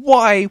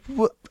 Why?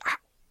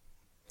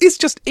 It's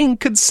just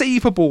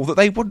inconceivable that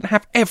they wouldn't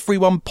have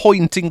everyone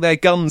pointing their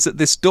guns at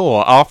this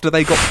door after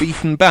they got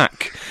beaten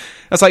back.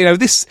 It's like,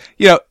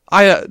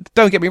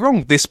 don't get me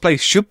wrong, this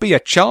place should be a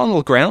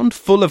charnel ground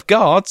full of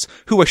guards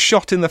who were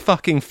shot in the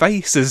fucking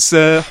face as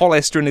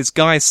Hollister and his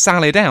guys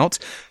sallied out.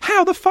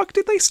 How the fuck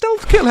did they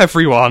stealth kill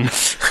everyone?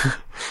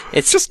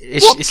 It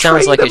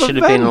sounds like it should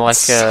have been like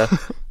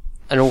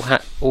an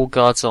all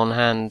guards on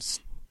hand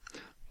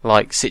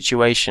like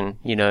situation,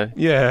 you know?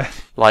 Yeah.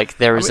 Like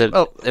there is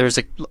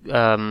like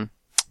an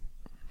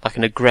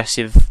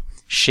aggressive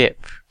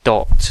ship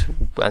docked,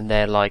 and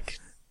they're like,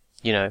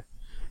 you know.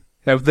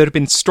 They'd have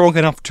been strong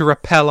enough to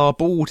repel our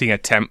boarding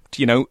attempt,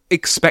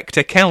 expect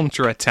a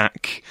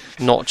counter-attack.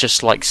 Not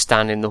just, like,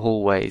 stand in the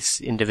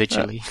hallways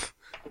individually.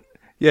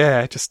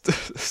 Yeah, just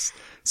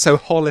so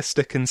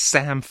Hollister can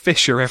Sam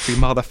Fisher every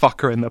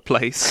motherfucker in the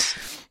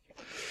place.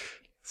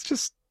 It's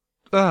just,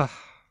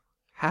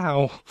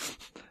 how?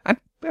 And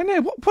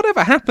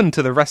whatever happened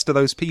to the rest of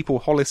those people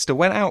Hollister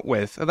went out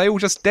with? Are they all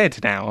just dead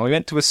now? Are we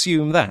meant to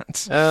assume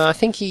that? I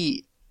think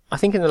in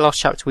the last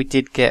chapter we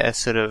did get a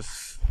sort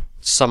of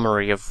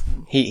summary of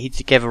he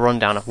gave a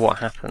rundown of what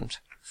happened.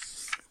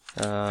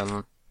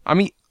 I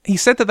mean, he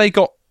said that they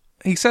got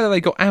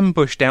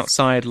ambushed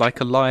outside like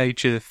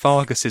Elijah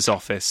Fargus's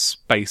office,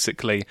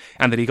 basically,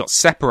 and that he got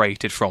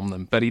separated from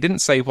them. But he didn't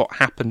say what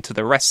happened to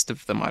the rest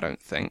of them, I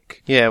don't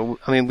think. Yeah,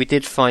 I mean, we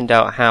did find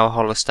out how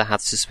Hollister had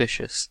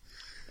suspicious.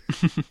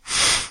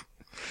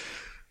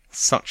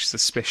 Such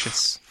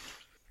suspicious.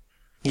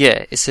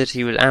 Yeah, it said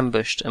he was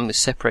ambushed and was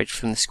separated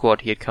from the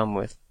squad he had come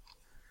with.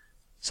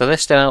 So they're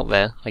still out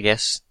there, I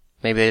guess.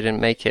 Maybe they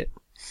didn't make it.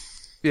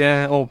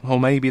 Yeah, or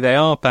maybe they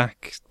are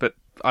back. But,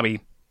 I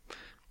mean,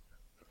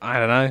 I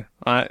don't know.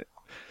 I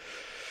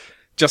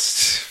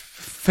just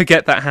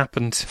forget that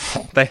happened.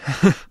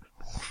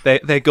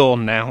 They're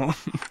gone now.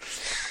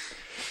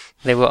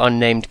 They were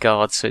unnamed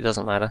guards, so it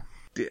doesn't matter.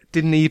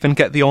 Didn't even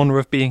get the honour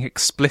of being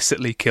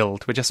explicitly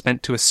killed. We're just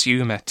meant to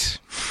assume it.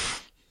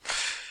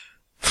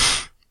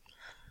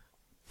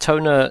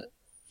 Tona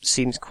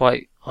seems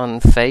quite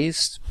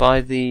unfazed by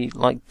the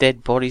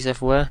dead bodies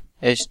everywhere,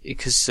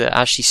 because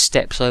as she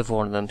steps over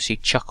one of them, she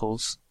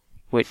chuckles,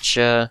 which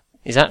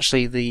is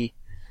actually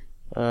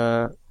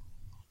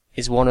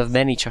is one of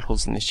many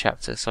chuckles in this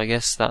chapter. So I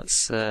guess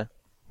that's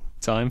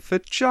time for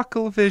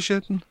chuckle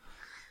vision.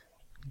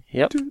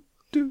 Yep.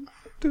 Do.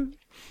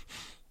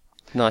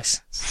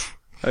 Nice.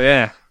 Oh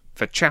yeah,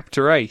 for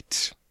chapter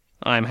 8,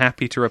 I'm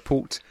happy to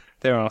report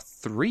there are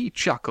 3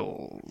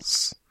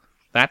 chuckles.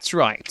 That's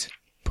right.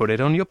 Put it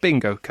on your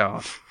bingo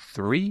card.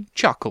 3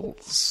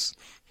 chuckles.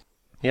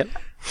 Yep.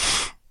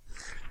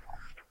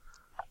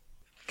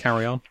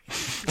 Carry on.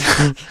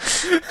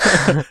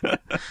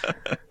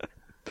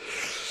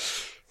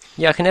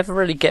 Yeah, I can never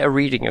really get a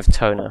reading of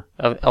Tona,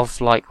 of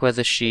like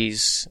whether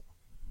she's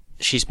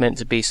she's meant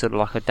to be sort of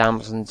like a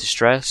damsel in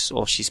distress,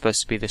 or she's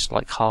supposed to be this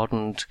like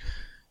hardened,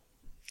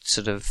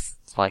 sort of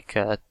like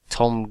a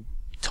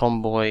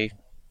tomboy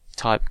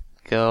type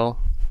girl.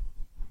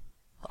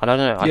 I don't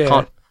know. I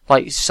can't.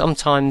 Like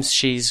sometimes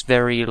she's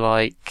very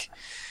like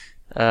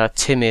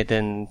timid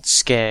and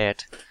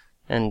scared,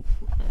 and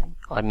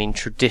I mean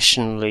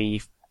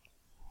traditionally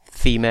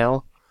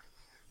female.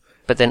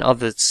 But then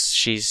others,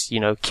 she's,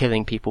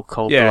 killing people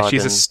cold blood. Yeah,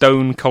 she's a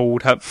stone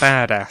cold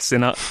badass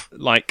in a,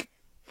 like,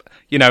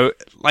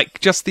 like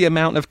just the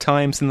amount of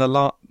times in the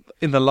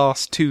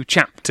last 2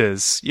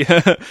 chapters,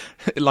 yeah,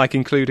 like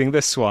including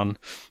this one.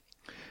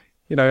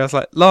 It's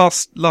like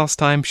last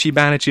time she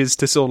manages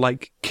to sort of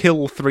like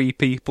kill 3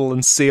 people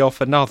and see off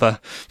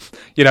another.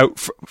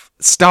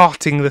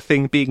 Starting the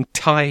thing being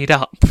tied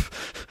up.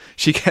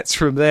 She gets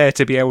from there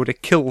to be able to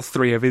kill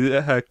 3 of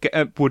her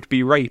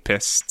would-be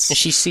rapists. And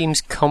she seems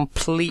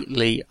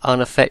completely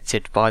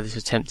unaffected by this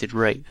attempted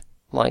rape.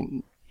 Like,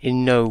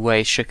 in no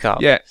way shook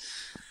up. Yeah.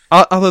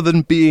 Other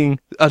than being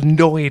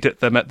annoyed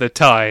at them at the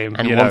time.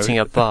 And wanting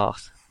a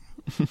bath.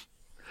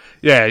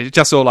 Yeah,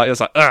 just all like, it's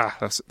like,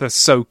 they're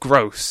so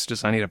gross.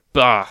 Just, I need a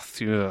bath.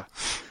 Yeah,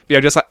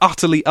 just like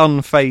utterly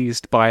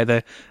unfazed by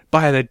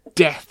the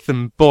death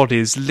and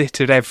bodies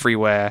littered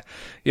everywhere.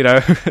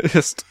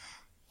 Just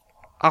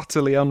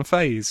utterly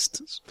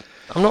unfazed.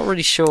 I'm not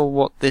really sure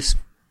what this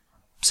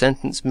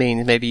sentence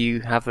means. Maybe you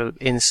have an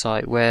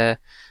insight where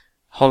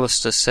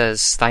Hollister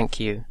says thank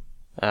you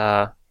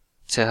to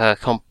her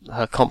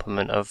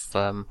compliment of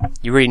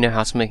you really know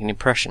how to make an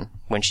impression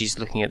when she's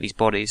looking at these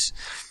bodies.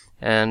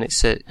 And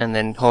and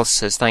then Hollister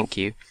says thank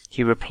you.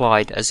 He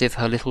replied as if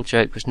her little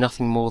joke was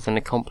nothing more than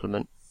a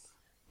compliment.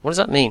 What does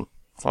that mean?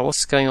 Like,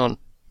 what's going on?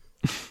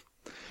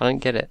 I don't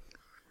get it.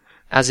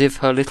 As if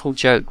her little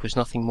joke was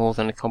nothing more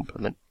than a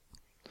compliment.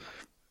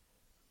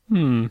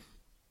 I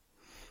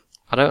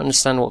don't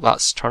understand what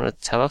that's trying to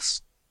tell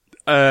us.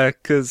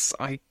 Because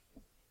I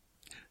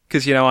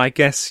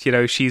guess,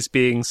 she's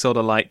being sort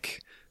of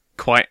like,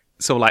 quite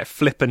sort of like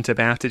flippant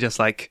about it, just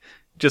like,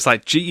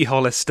 gee,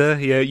 Hollister,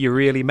 you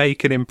really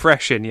make an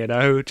impression,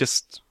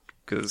 just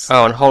because.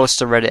 Oh, and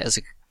Hollister read it as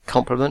a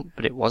compliment,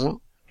 but it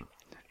wasn't?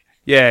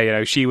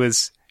 Yeah, she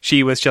was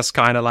just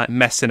kind of like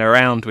messing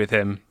around with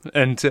him,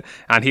 and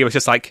he was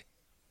just like,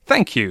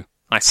 thank you,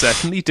 I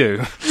certainly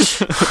do.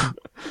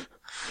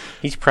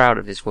 He's proud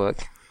of his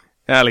work.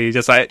 Ali,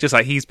 just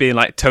like he's being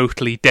like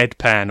totally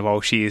deadpan while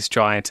she is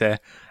trying to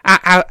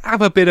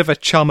have a bit of a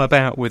chum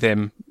about with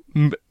him,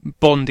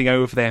 bonding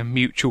over their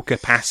mutual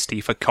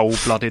capacity for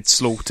cold-blooded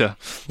slaughter.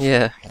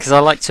 Yeah, because I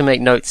like to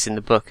make notes in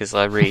the book as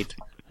I read,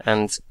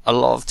 and a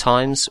lot of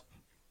times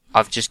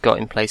I've just got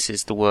in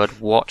places the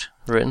word "what"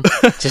 written,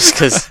 just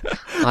because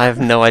I have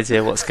no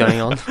idea what's going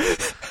on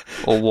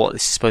or what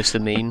this is supposed to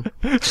mean.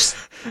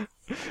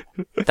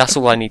 That's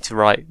all I need to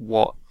write.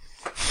 What?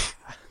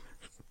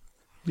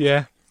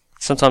 Yeah.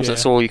 Sometimes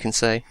that's all you can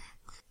say.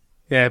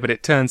 Yeah, but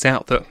it turns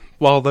out that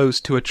while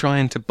those 2 are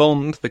trying to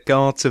bond,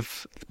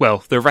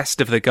 the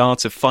rest of the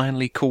guards have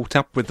finally caught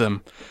up with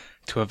them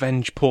to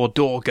avenge poor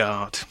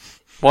Dorgard.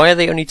 Why are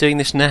they only doing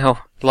this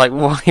now? Like,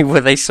 why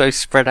were they so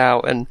spread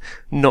out and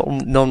not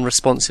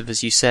non-responsive,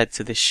 as you said,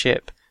 to this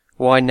ship?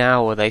 Why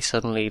now are they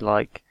suddenly,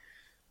 like,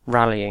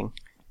 rallying?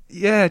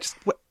 Yeah, just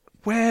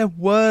where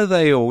were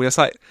they all? It's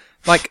like,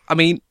 I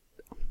mean,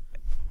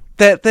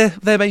 they're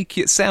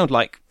making it sound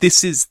like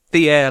this is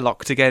the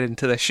airlock to get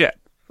into the ship.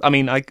 I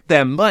mean,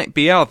 there might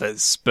be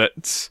others,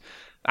 but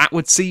that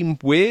would seem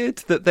weird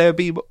that there'd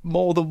be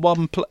more than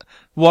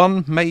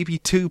one, maybe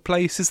 2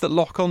 places that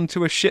lock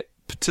onto a ship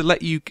to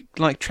let you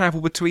like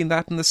travel between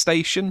that and the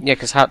station. Yeah,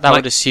 because that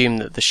would assume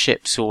that the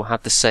ships all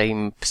have the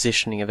same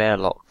positioning of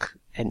airlock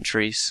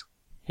entries.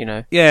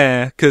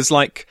 Yeah, because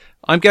like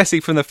I'm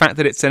guessing from the fact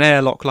that it's an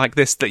airlock like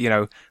this that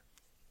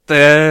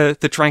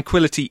the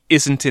Tranquility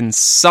isn't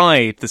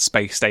inside the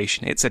space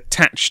station. It's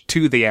attached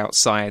to the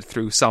outside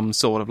through some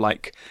sort of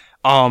like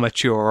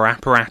armature or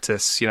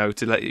apparatus, to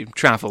let you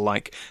travel.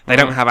 Like they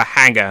don't have a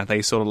hangar.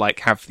 They sort of like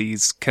have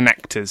these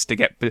connectors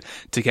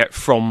to get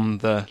from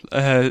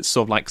the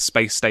sort of like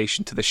space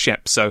station to the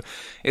ship. So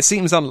it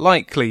seems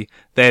unlikely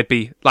there'd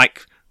be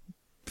like.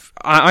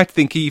 I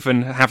think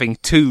even having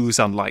 2's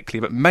unlikely,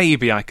 but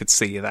maybe I could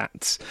see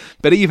that.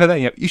 But even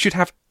then, you should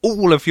have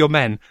all of your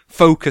men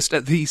focused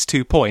at these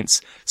 2 points,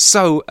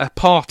 so a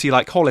party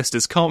like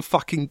Hollister's can't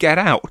fucking get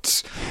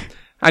out.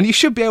 And you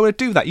should be able to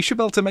do that. You should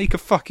be able to make a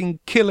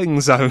fucking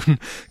killing zone,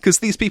 because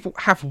these people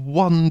have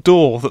 1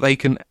 door that they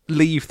can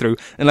leave through,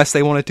 unless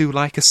they want to do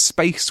like a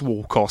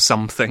spacewalk or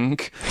something,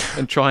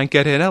 and try and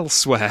get in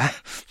elsewhere.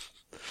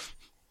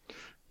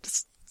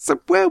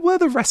 So where were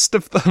the rest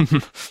of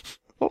them?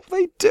 What were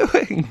they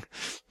doing?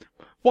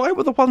 Why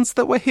were the ones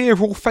that were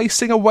here all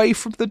facing away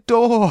from the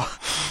door?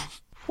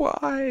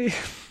 Why?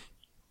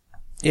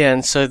 Yeah,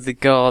 and so the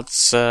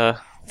guards,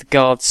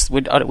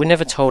 we're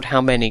never told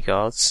how many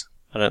guards,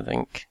 I don't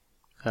think.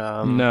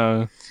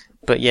 No.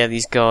 But yeah,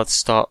 these guards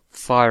start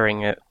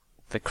firing at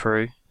the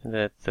crew,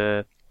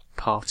 the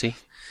party,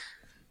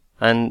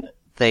 and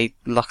they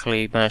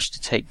luckily manage to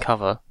take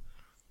cover.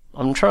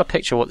 I'm trying to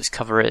picture what this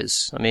cover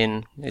is. I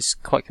mean, it's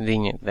quite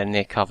convenient they're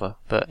near cover,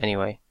 but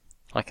anyway,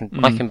 I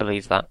can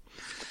believe that.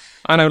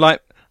 I know,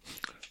 like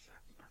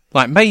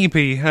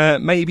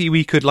maybe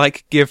we could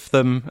like give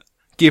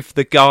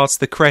the guards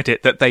the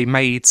credit that they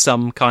made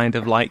some kind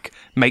of like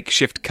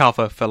makeshift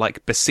cover for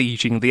like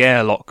besieging the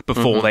airlock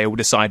before they all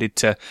decided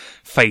to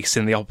face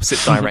in the opposite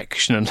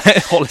direction and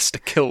let Hollister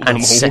kill them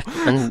all.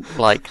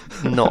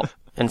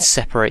 And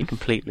separate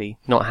completely,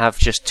 not have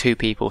just two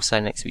people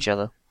standing next to each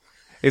other.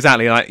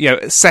 Exactly, like,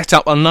 set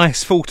up a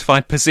nice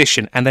fortified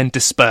position and then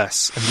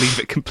disperse and leave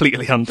it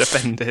completely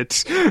undefended.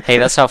 Hey,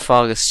 that's how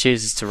Fargus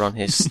chooses to run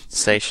his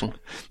station.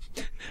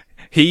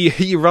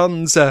 He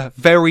runs a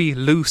very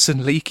loose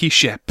and leaky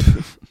ship.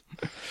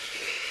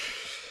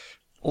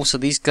 Also,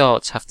 these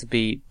guards have to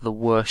be the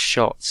worst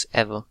shots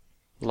ever.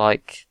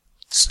 Like,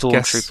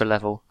 Stormtrooper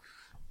level.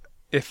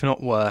 If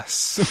not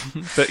worse.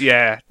 But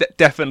yeah,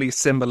 definitely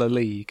similar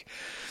league.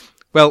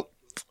 Well,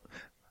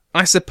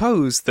 I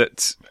suppose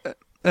that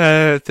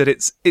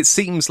it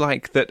seems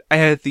like that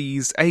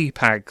these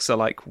APAGs are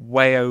like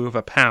way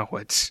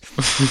overpowered.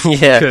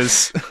 Yeah.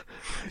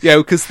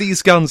 Because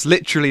these guns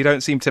literally don't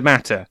seem to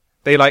matter.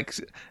 They like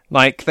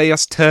they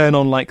just turn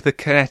on like the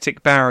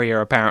kinetic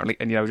barrier apparently,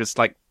 and just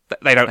like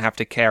they don't have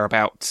to care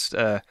about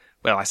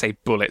I say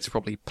bullets,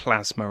 probably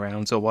plasma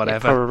rounds or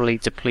whatever. It probably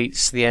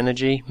depletes the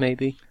energy,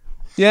 maybe.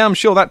 Yeah, I'm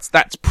sure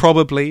that's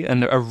probably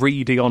a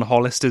reading on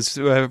Hollister's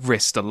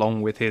wrist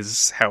along with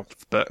his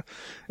health, but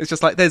it's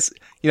just like there's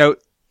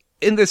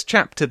in this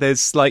chapter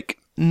there's like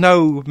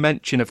no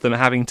mention of them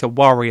having to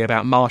worry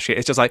about Marshall.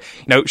 It's just like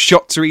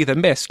shots are either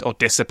missed or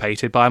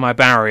dissipated by my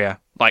barrier.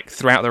 Like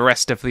throughout the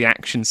rest of the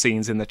action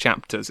scenes in the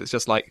chapters, it's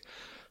just like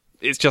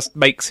it just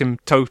makes him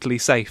totally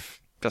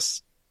safe.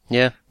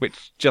 Why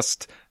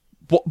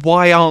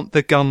aren't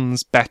the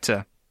guns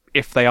better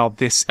if they are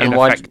this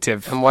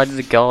ineffective? And why do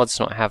the guards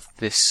not have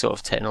this sort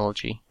of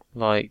technology?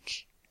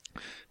 Like,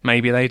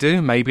 maybe they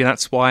do. Maybe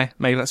that's why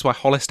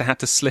Hollister had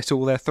to slit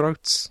all their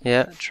throats.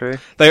 Yeah, true.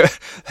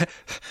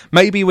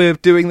 Maybe we're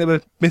doing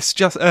them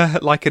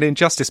like an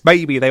injustice.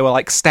 Maybe they were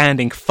like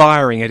standing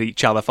firing at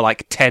each other for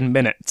like 10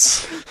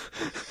 minutes.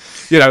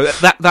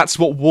 That's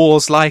what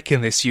war's like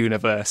in this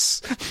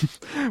universe.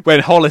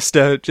 When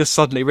Hollister just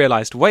suddenly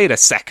realised, wait a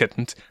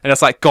second, and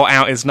just like got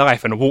out his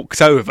knife and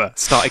walked over,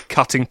 started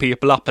cutting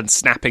people up and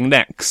snapping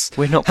necks.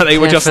 We're not. And they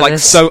were just like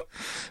so.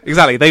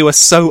 Exactly, they were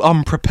so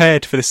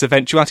unprepared for this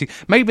eventuality.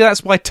 Maybe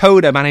that's why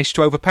Toda managed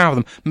to overpower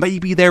them.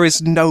 Maybe there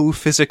is no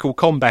physical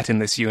combat in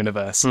this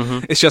universe.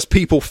 It's just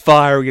people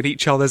firing at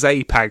each other's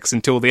APAGs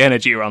until the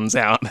energy runs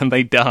out and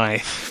they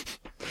die.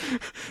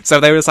 So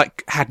they was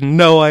like had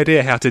no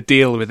idea how to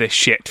deal with this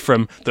shit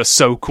from the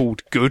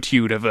so-called good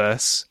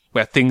universe,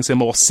 where things are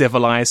more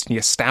civilized and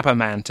you stab a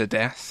man to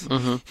death.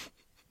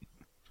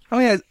 Oh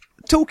yeah,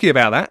 talking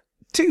about that,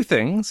 two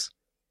things.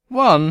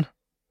 One,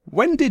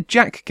 when did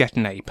Jack get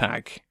an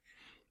APAG?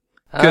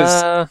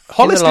 Because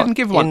Hollis didn't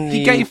give one.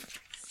 He gave...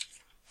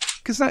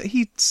 Because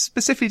he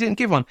specifically didn't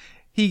give one.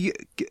 He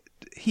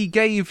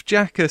gave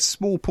Jack a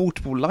small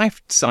portable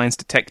life signs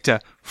detector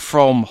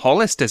from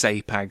Hollister's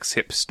APAG's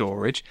hip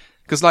storage.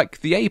 Because,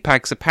 like, the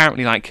APAG's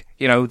apparently, like,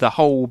 the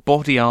whole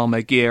body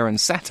armor gear and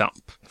setup.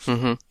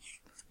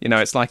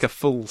 It's like a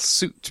full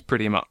suit,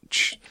 pretty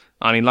much.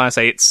 I mean, like I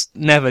say, it's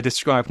never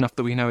described enough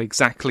that we know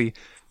exactly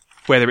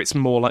whether it's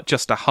more like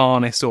just a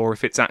harness or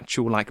if it's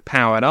actual, like,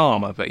 powered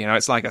armor. But,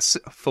 it's like a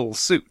full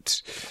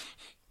suit.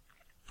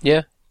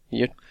 Yeah,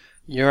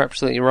 you're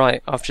absolutely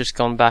right. I've just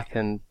gone back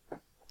and...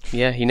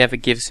 Yeah, he never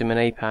gives him an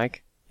APAG.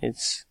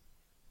 It's...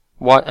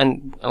 What,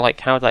 and,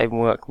 like, how would that even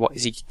work? What,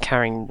 is he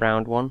carrying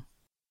round one?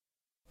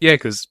 Yeah,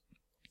 because...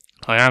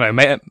 I don't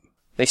know,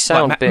 they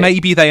sound big.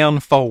 Maybe they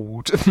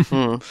unfold.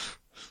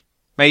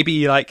 Maybe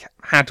he,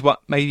 had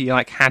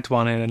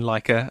one in,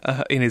 like,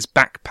 in his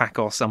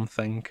backpack or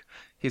something.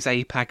 His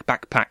APAG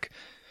backpack.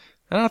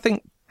 And I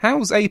think,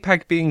 how's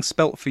APAG being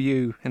spelt for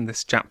you in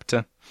this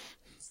chapter?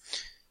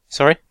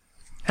 Sorry?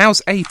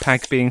 How's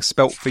APAG being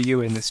spelt for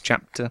you in this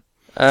chapter?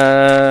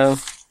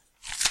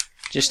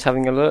 Just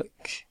having a look.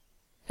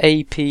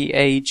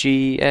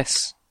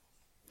 APAGS.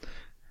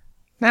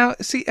 Now,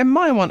 see, in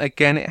my one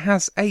again, it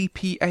has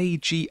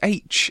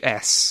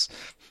APAGHS,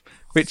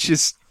 which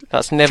is...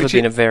 That's never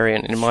been a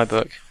variant in my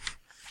book.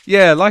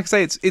 Yeah, like I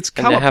say, it's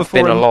come up before... And there have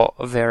been a lot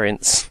of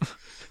variants.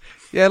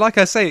 Yeah, like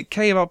I say, it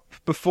came up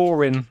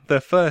before in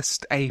the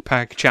first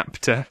APAG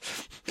chapter,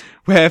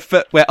 where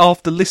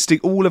after listing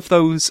all of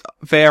those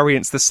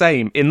variants the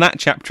same, in that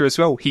chapter as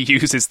well, he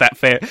uses that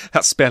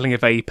spelling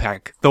of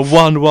APAG, the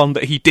one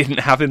that he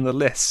didn't have in the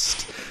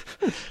list.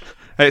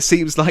 And it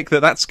seems like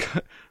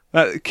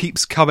that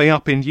keeps coming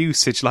up in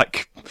usage,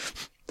 don't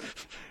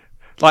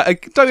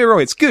get me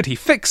wrong, it's good, he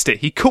fixed it,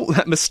 he caught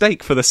that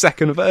mistake for the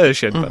second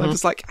version, but I'm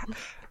just like,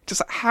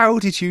 how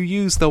did you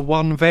use the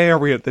one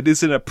variant that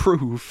isn't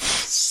approved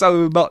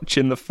so much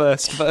in the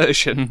first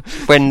version?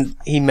 When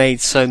he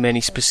made so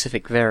many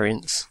specific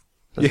variants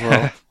as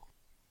well.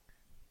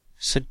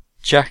 So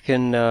Jack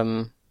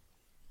and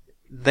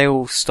they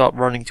all start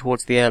running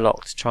towards the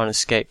airlock to try and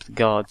escape the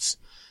guards.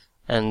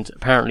 and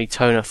apparently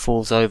Toner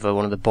falls over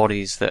one of the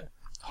bodies that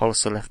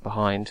Hollister left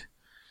behind.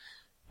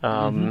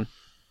 And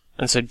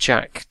so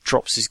Jack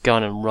drops his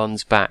gun and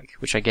runs back,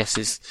 which I guess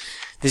this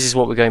is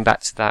what we're going back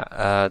to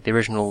that, the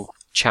original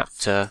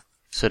chapter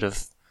sort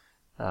of,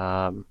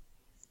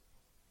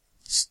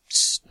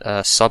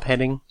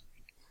 subheading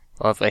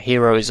of a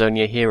hero is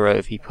only a hero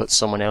if he puts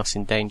someone else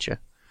in danger.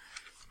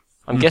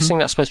 I'm guessing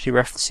that's supposed to be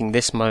referencing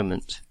this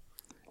moment.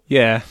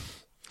 Yeah.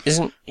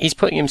 He's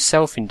putting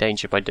himself in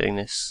danger by doing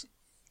this?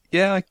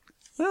 Yeah,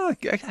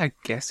 I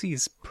guess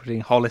he's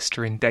putting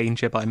Hollister in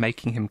danger by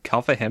making him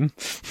cover him.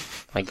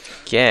 I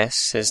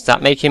guess. Does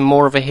that make him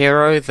more of a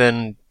hero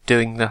than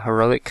doing the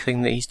heroic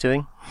thing that he's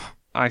doing?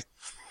 I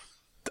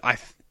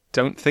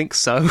don't think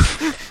so.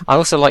 I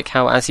also like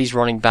how, as he's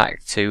running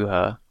back to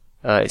her,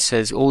 it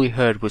says all he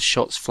heard was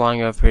shots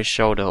flying over his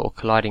shoulder or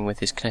colliding with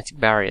his kinetic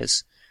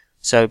barriers.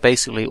 So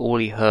basically all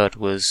he heard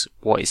was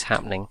what is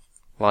happening.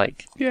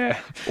 Like, yeah.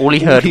 All he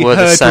heard were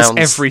the sounds.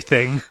 Was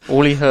everything.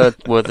 All he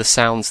heard were the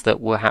sounds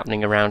that were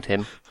happening around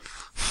him.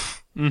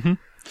 Yeah,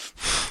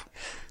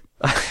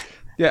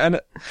 and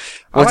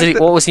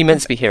what was he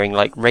meant to be hearing?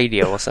 Like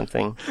radio or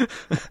something?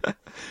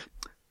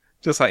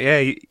 Just like,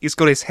 yeah, he's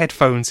got his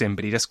headphones in,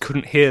 but he just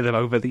couldn't hear them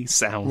over these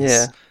sounds.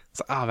 Yeah. It's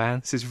like, oh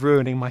man, this is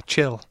ruining my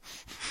chill.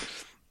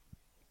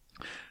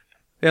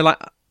 Yeah, like,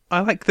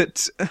 I like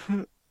that.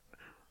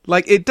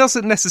 Like, it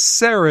doesn't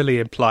necessarily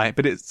imply it,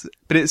 but it's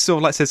sort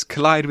of like says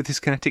collide with his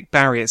kinetic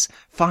barriers,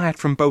 fired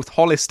from both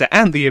Hollister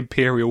and the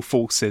Imperial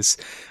forces.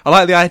 I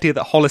like the idea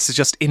that Hollister's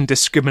just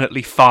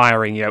indiscriminately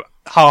firing, you know,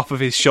 half of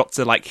his shots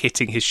are like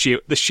hitting his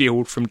the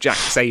shield from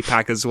Jack's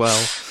APAC as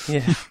well.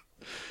 Yeah.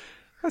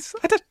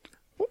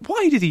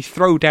 Why did he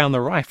throw down the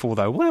rifle,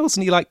 though? Why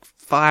wasn't he, like,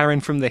 firing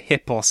from the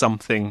hip or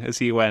something as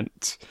he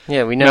went?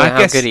 Yeah, we know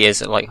how good he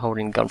is at, like,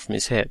 holding the gun from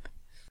his hip.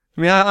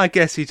 I mean, I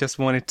guess he just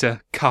wanted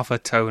to cover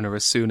Toner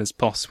as soon as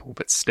possible,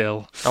 but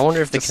still. I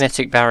wonder if the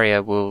kinetic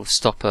barrier will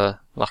stop a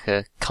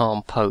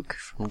calm poke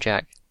from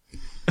Jack.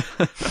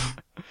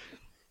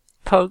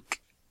 Poke.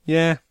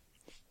 Yeah.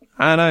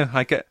 I don't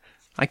know.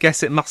 I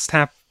guess it must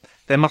have...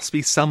 There must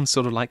be some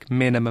sort of, like,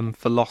 minimum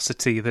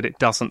velocity that it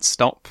doesn't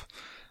stop.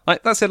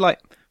 Like, that's it, like...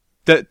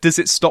 Does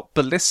it stop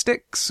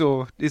ballistics,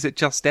 or is it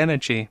just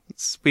energy?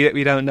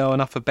 We don't know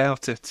enough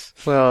about it.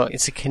 Well,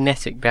 it's a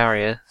kinetic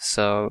barrier,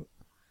 so...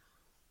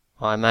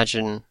 I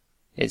imagine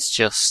it's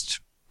just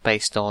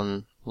based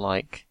on,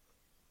 like,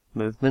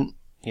 movement.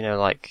 You know,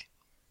 like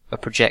a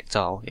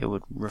projectile, it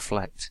would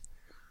reflect.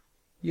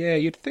 Yeah,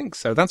 you'd think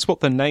so. That's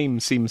what the name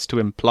seems to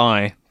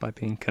imply by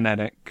being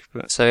kinetic.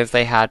 But... So if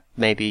they had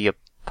maybe a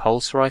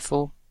pulse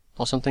rifle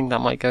or something,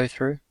 that might go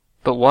through.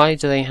 But why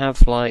do they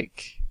have,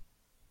 like...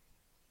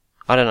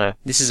 I don't know.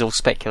 This is all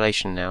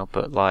speculation now,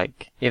 but,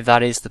 like, if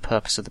that is the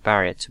purpose of the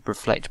barrier, to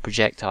reflect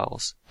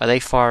projectiles, are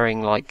they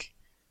firing, like,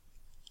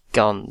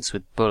 guns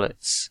with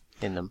bullets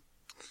in them?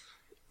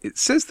 It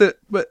says that,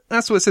 but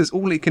that's what it says.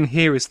 All it can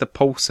hear is the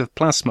pulse of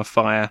plasma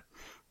fire,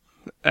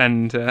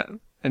 and yeah,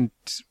 and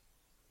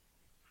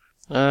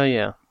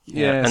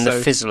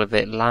the fizzle of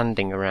it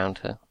landing around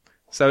her.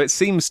 So it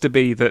seems to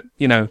be that,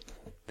 you know,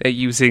 they're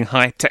using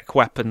high-tech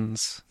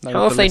weapons.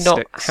 How have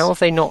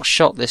they not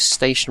shot this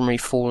stationary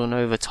fallen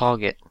over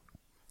target?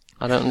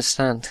 I don't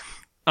understand.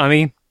 I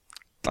mean,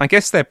 I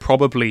guess they're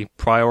probably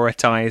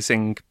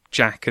prioritizing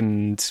Jack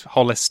and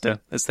Hollister,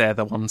 as they're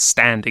the ones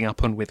standing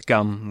up and with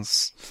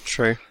guns.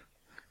 True.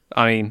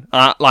 I mean,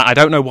 I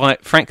don't know why.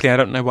 Frankly, I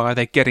don't know why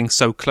they're getting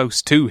so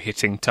close to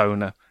hitting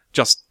Toner.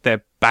 Just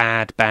their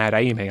bad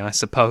aiming, I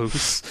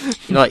suppose.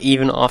 Like,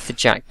 even after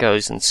Jack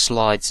goes and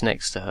slides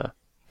next to her,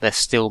 they're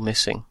still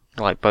missing.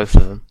 Like, both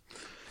of them.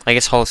 I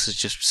guess Hollister's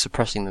just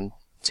suppressing them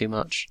too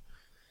much.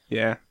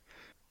 Yeah.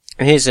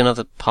 And here's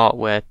another part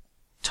where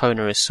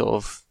Toner is sort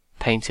of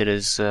painted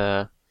as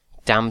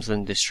damsel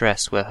in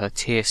distress, where her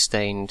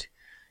tear-stained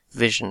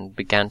vision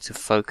began to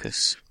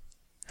focus,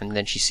 and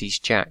then she sees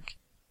Jack.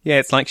 Yeah,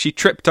 it's like she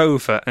tripped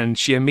over and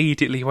she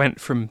immediately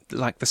went from,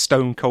 like, the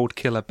stone cold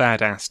killer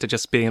badass to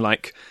just being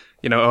like,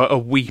 you know, a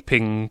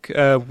weeping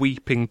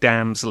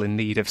damsel in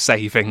need of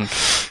saving,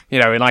 you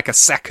know, in like a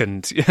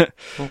second.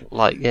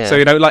 Like, yeah. So,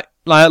 you know,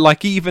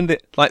 like even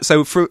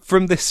so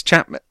from this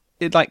chapter,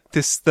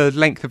 the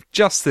length of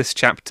just this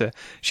chapter,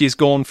 she's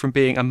gone from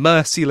being a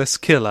merciless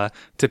killer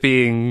to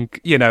being,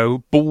 you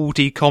know,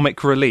 baldy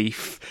comic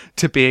relief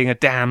to being a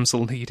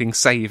damsel needing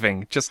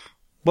saving. Just,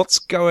 what's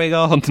going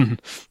on?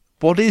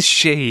 What is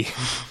she?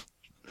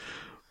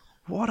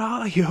 What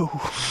are you?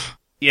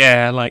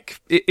 Yeah, like,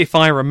 if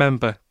I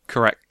remember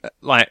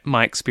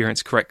my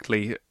experience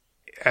correctly,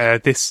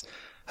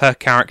 her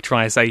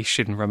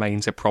characterization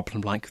remains a problem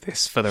like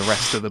this for the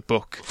rest of the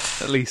book,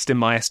 at least in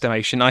my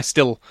estimation. I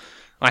still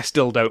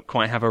don't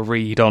quite have a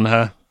read on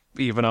her,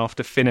 even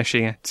after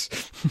finishing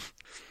it.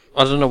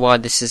 I don't know why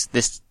this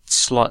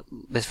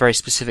very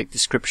specific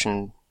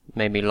description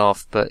made me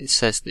laugh, but it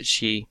says that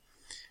she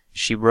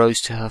rose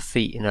to her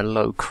feet in a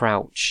low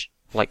crouch.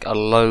 Like a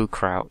low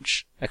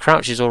crouch. A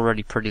crouch is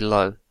already pretty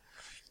low,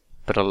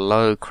 but a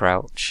low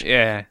crouch.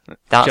 Yeah.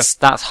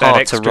 That's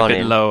hard to run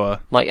bit in.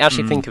 Lower. Like,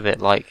 actually think of it,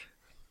 like,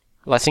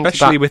 Like, think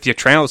Especially about, with your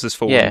trousers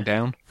falling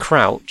down.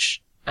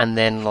 crouch, and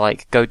then,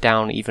 like, go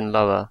down even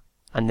lower,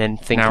 and then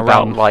think Now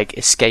about, run. like,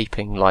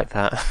 escaping like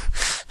that.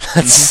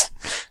 That's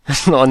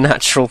not a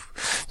natural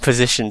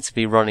position to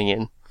be running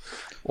in,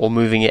 or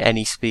moving at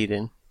any speed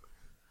in.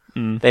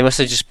 They must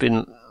have just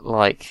been,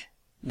 like,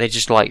 they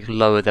just, like,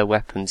 lower their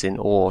weapons in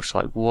awe. It's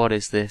like, what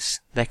is this?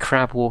 They're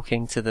crab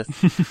walking to the,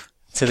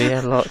 to the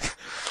airlock.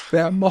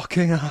 They're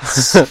mocking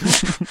us.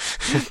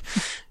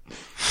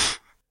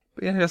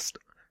 But yeah,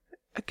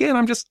 again,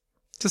 I'm just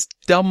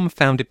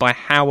dumbfounded by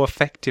how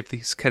effective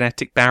these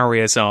kinetic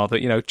barriers are.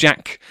 That, you know,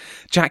 Jack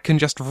can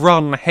just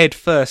run head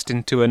first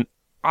into an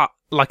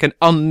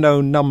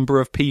unknown number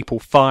of people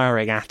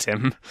firing at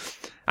him,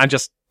 and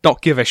just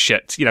not give a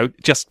shit. You know,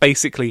 just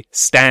basically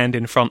stand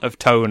in front of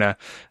Toner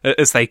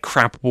as they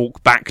crab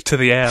walk back to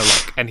the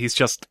airlock, and he's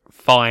just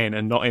fine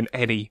and not in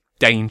any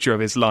danger of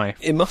his life.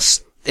 It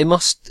must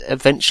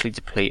eventually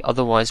deplete,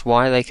 otherwise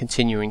why are they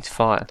continuing to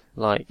fire?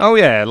 Like, Oh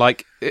yeah,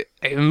 like,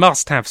 it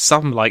must have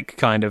some, like,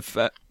 kind of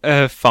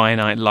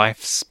finite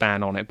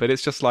lifespan on it, but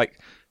it's just like,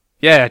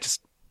 yeah,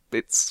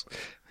 it's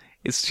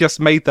just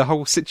made the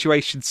whole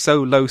situation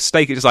so low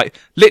stake. It's like,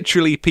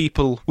 literally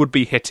people would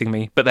be hitting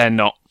me, but they're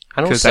not,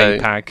 and because also,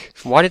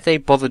 APAG. why did they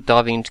bother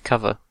diving into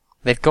cover?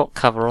 They've got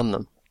cover on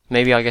them.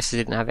 Maybe, I guess they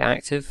didn't have it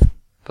active,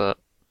 but...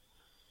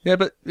 Yeah,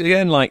 but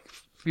again, like,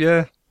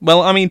 yeah.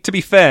 Well, I mean, to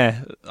be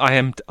fair,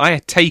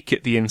 I take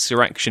it the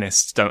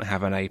insurrectionists don't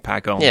have an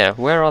APAG on. Yeah,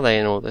 where are they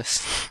in all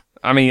this?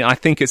 I mean, I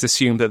think it's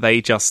assumed that they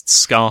just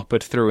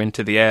scarpered through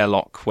into the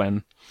airlock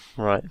when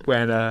Right.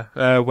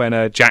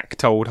 when Jack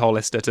told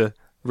Hollister to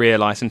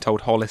realise and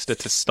told Hollister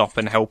to stop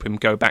and help him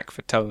go back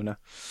for Toner.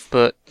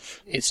 But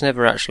it's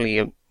never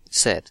actually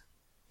said.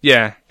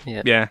 Yeah.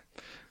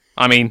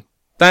 I mean,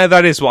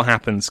 that is what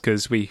happens,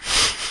 because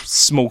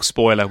small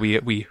spoiler,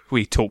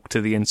 we talk to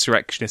the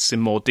insurrectionists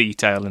in more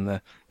detail in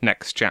the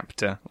next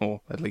chapter,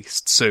 or at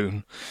least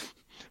soon.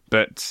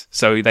 But,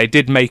 so they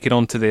did make it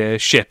onto the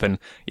ship, and,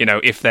 you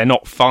know, if they're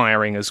not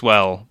firing as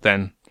well,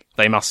 then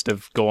they must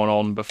have gone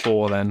on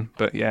before then.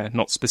 But yeah,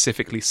 not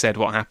specifically said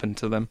what happened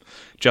to them.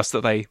 Just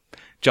that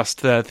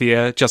just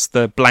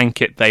the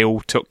blanket, they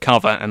all took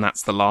cover, and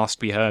that's the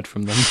last we heard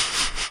from them.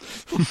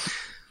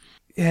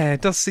 Yeah,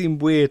 it does seem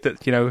weird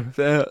that, you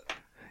know,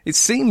 it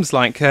seems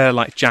like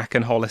Jack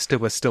and Hollister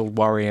were still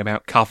worrying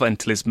about cover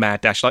until his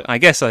mad dash. Like, I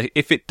guess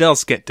if it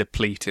does get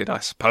depleted, I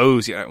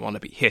suppose you don't want to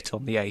be hit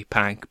on the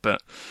APAG,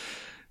 but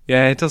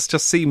yeah, it does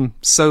just seem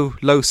so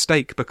low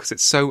stake because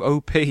it's so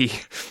OP.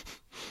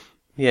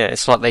 Yeah,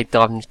 it's like they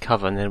dived into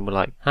cover and then were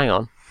like, hang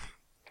on.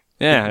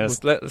 Yeah,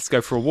 let's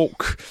go for a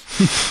walk.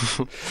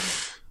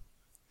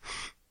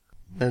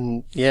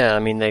 And yeah, I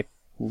mean,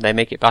 they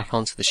make it back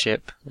onto the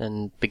ship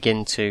and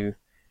begin to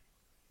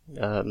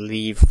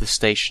leave the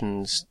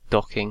station's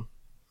docking.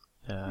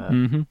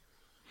 Mm-hmm.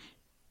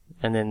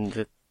 And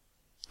then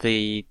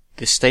the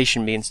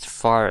station begins to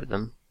fire at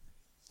them.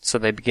 So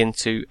they begin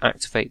to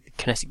activate the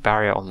kinetic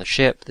barrier on the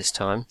ship this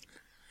time.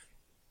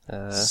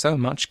 So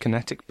much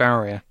kinetic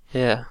barrier.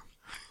 Yeah.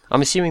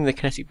 I'm assuming the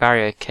kinetic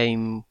barrier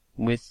came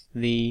with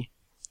the...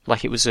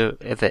 Like, it was as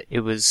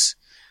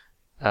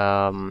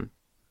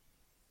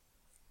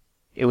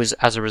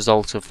a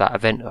result of that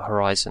event at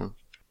Horizon.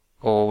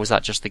 Or was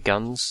that just the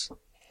guns?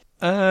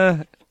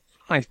 I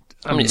mean,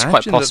 it's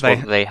quite possible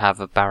that they have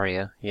a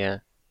barrier, yeah.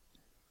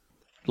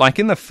 Like,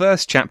 in the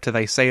first chapter,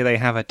 they say they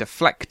have a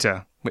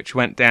deflector, which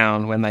went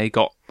down when they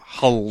got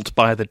hulled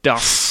by the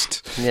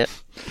dust. Yeah.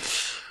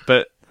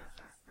 But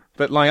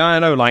like, I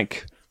don't know,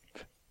 like,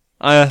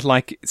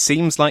 it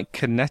seems like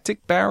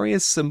kinetic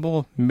barriers are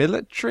more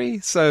military,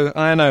 so,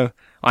 I don't know.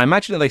 I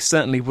imagine that they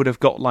certainly would have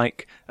got,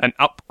 like, an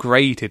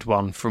upgraded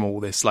one from all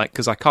this, like,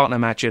 because I can't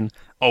imagine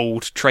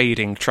old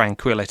trading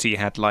Tranquility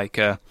had, like,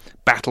 a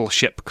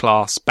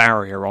battleship-class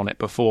barrier on it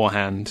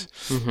beforehand.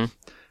 Mm-hmm.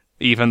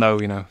 Even though,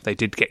 you know, they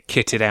did get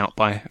kitted out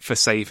for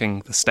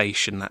saving the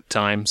station that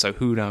time, so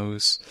who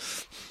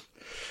knows.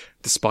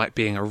 Despite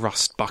being a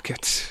rust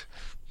bucket.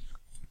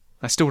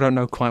 I still don't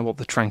know quite what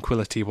the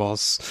Tranquility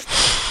was.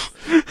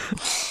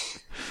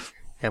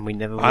 And we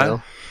never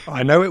will.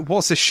 I know it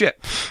was a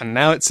ship, and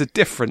now it's a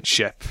different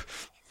ship.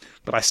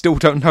 But I still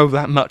don't know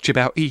that much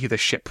about either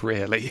ship,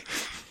 really.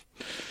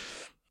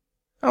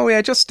 Oh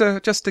yeah, just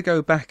to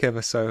go back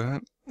ever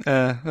so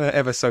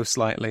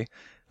slightly.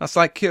 It's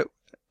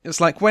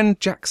like when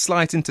Jack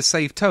slides in to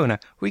save Toner,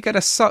 we get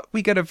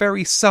a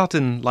very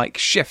sudden, like,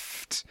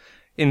 shift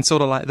in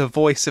sort of like the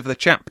voice of the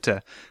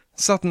chapter.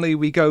 Suddenly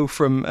we go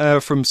from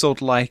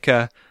sort of like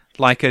a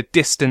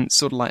distant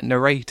sort of like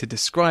narrator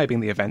describing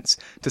the events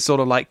to sort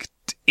of like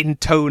in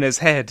Toner's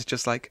head,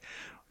 just like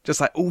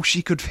all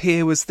she could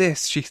hear was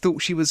this. She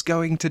thought she was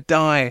going to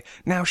die.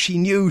 Now she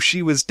knew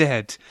she was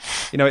dead.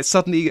 You know, it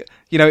suddenly,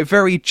 you know,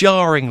 very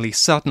jarringly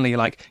suddenly,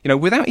 like, you know,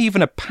 without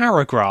even a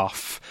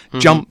paragraph,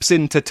 jumps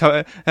into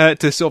to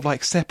sort of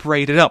like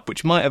separate it up,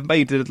 which might have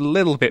made it a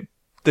little bit,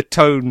 the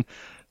tone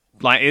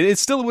Like, it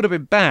still would have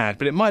been bad,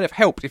 but it might have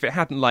helped if it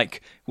hadn't,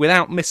 like,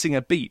 without missing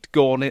a beat,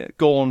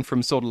 gone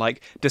from sort of,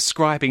 like,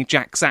 describing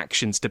Jack's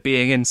actions to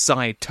being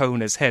inside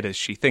Tona's head as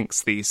she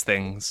thinks these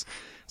things.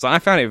 So I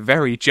found it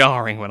very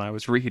jarring when I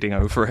was reading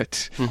over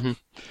it. Mm-hmm.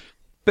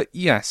 But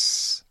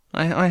yes,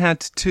 I had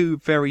 2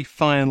 very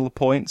final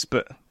points,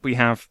 but we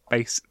have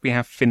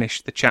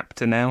finished the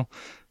chapter now.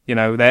 You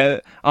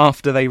know,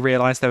 after they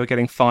realised they were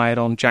getting fired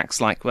on,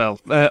 Jack's like, well,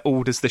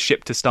 orders the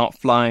ship to start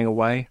flying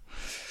away.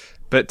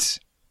 But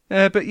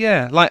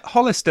yeah, like,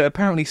 Hollister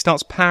apparently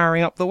starts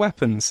powering up the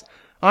weapons.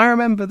 I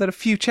remember that a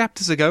few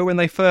chapters ago when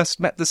they first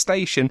met the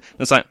station,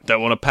 it's like,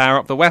 don't want to power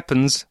up the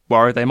weapons,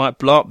 worried they might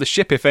blow up the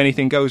ship if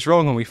anything goes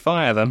wrong and we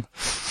fire them.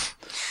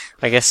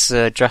 I guess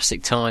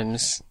drastic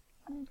times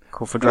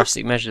call for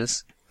drastic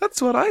measures.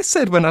 That's what I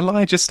said when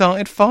Elijah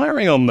started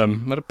firing on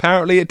them, but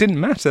apparently it didn't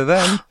matter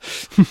then.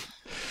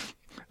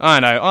 I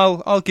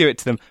know, I'll give it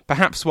to them.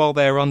 Perhaps while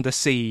they're under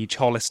siege,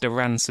 Hollister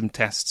ran some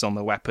tests on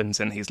the weapons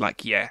and he's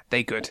like, yeah,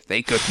 they good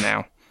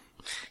now.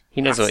 He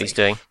knows what he's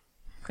doing.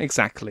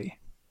 Exactly.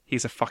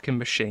 He's a fucking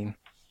machine.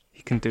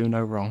 He can do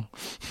no wrong.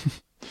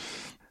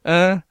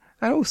 And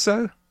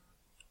also,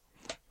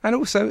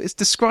 it's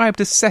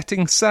described as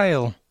setting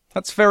sail.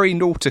 That's very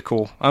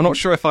nautical. I'm not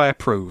sure if I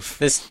approve.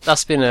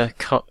 That's been a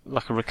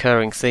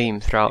recurring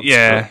theme throughout.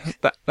 Yeah,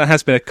 that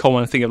has been a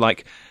common thing of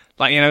like,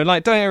 you know,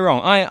 like, don't get me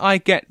wrong, I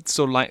get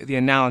sort of like the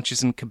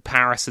analogies and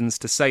comparisons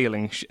to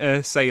sailing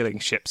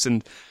ships,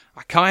 and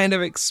I kind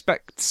of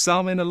expect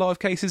some in a lot of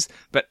cases,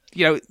 but,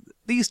 you know,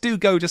 these do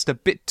go just a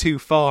bit too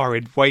far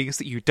in ways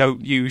that you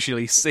don't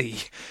usually see,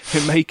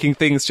 in making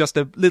things just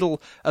a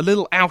little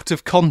out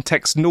of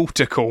context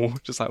nautical.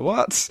 Just like,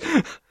 what?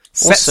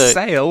 Set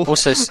sail?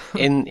 Also,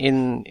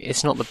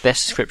 it's not the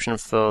best description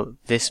for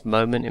this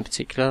moment in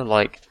particular.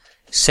 Like,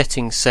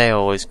 setting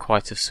sail is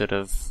quite a sort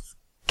of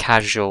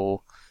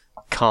casual,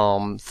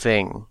 calm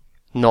thing,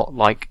 not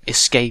like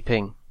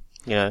escaping,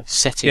 you know,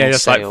 setting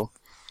sail.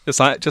 Just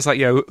like,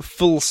 you know,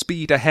 full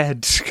speed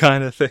ahead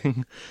kind of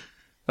thing.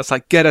 That's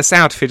like, get us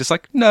out of here. Just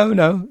like,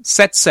 no,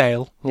 set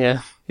sail.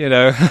 Yeah. You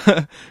know,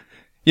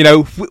 you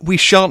know, we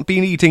shan't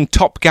be needing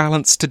top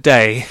gallants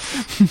today.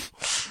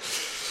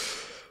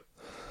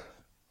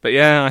 But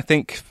yeah, I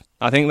think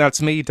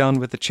that's me done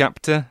with the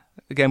chapter.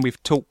 Again,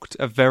 we've talked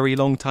a very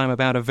long time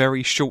about a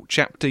very short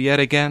chapter yet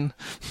again.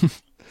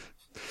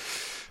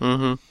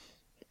 Mm-hmm.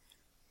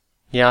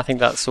 Yeah, I think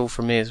that's all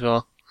from me as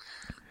well.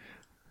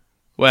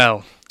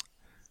 Well,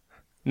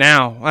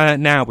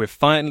 now we've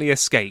finally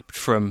escaped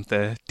from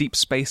the Deep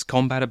Space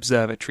Combat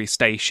Observatory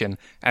Station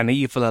and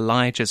evil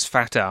Elijah's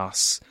fat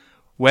ass.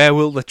 Where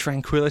will the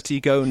Tranquility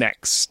go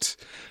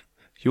next?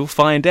 You'll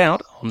find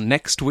out on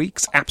next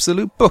week's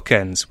Absolute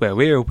Bookends, where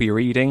we'll be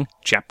reading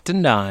Chapter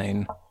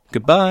 9.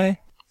 Goodbye.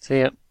 See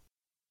ya.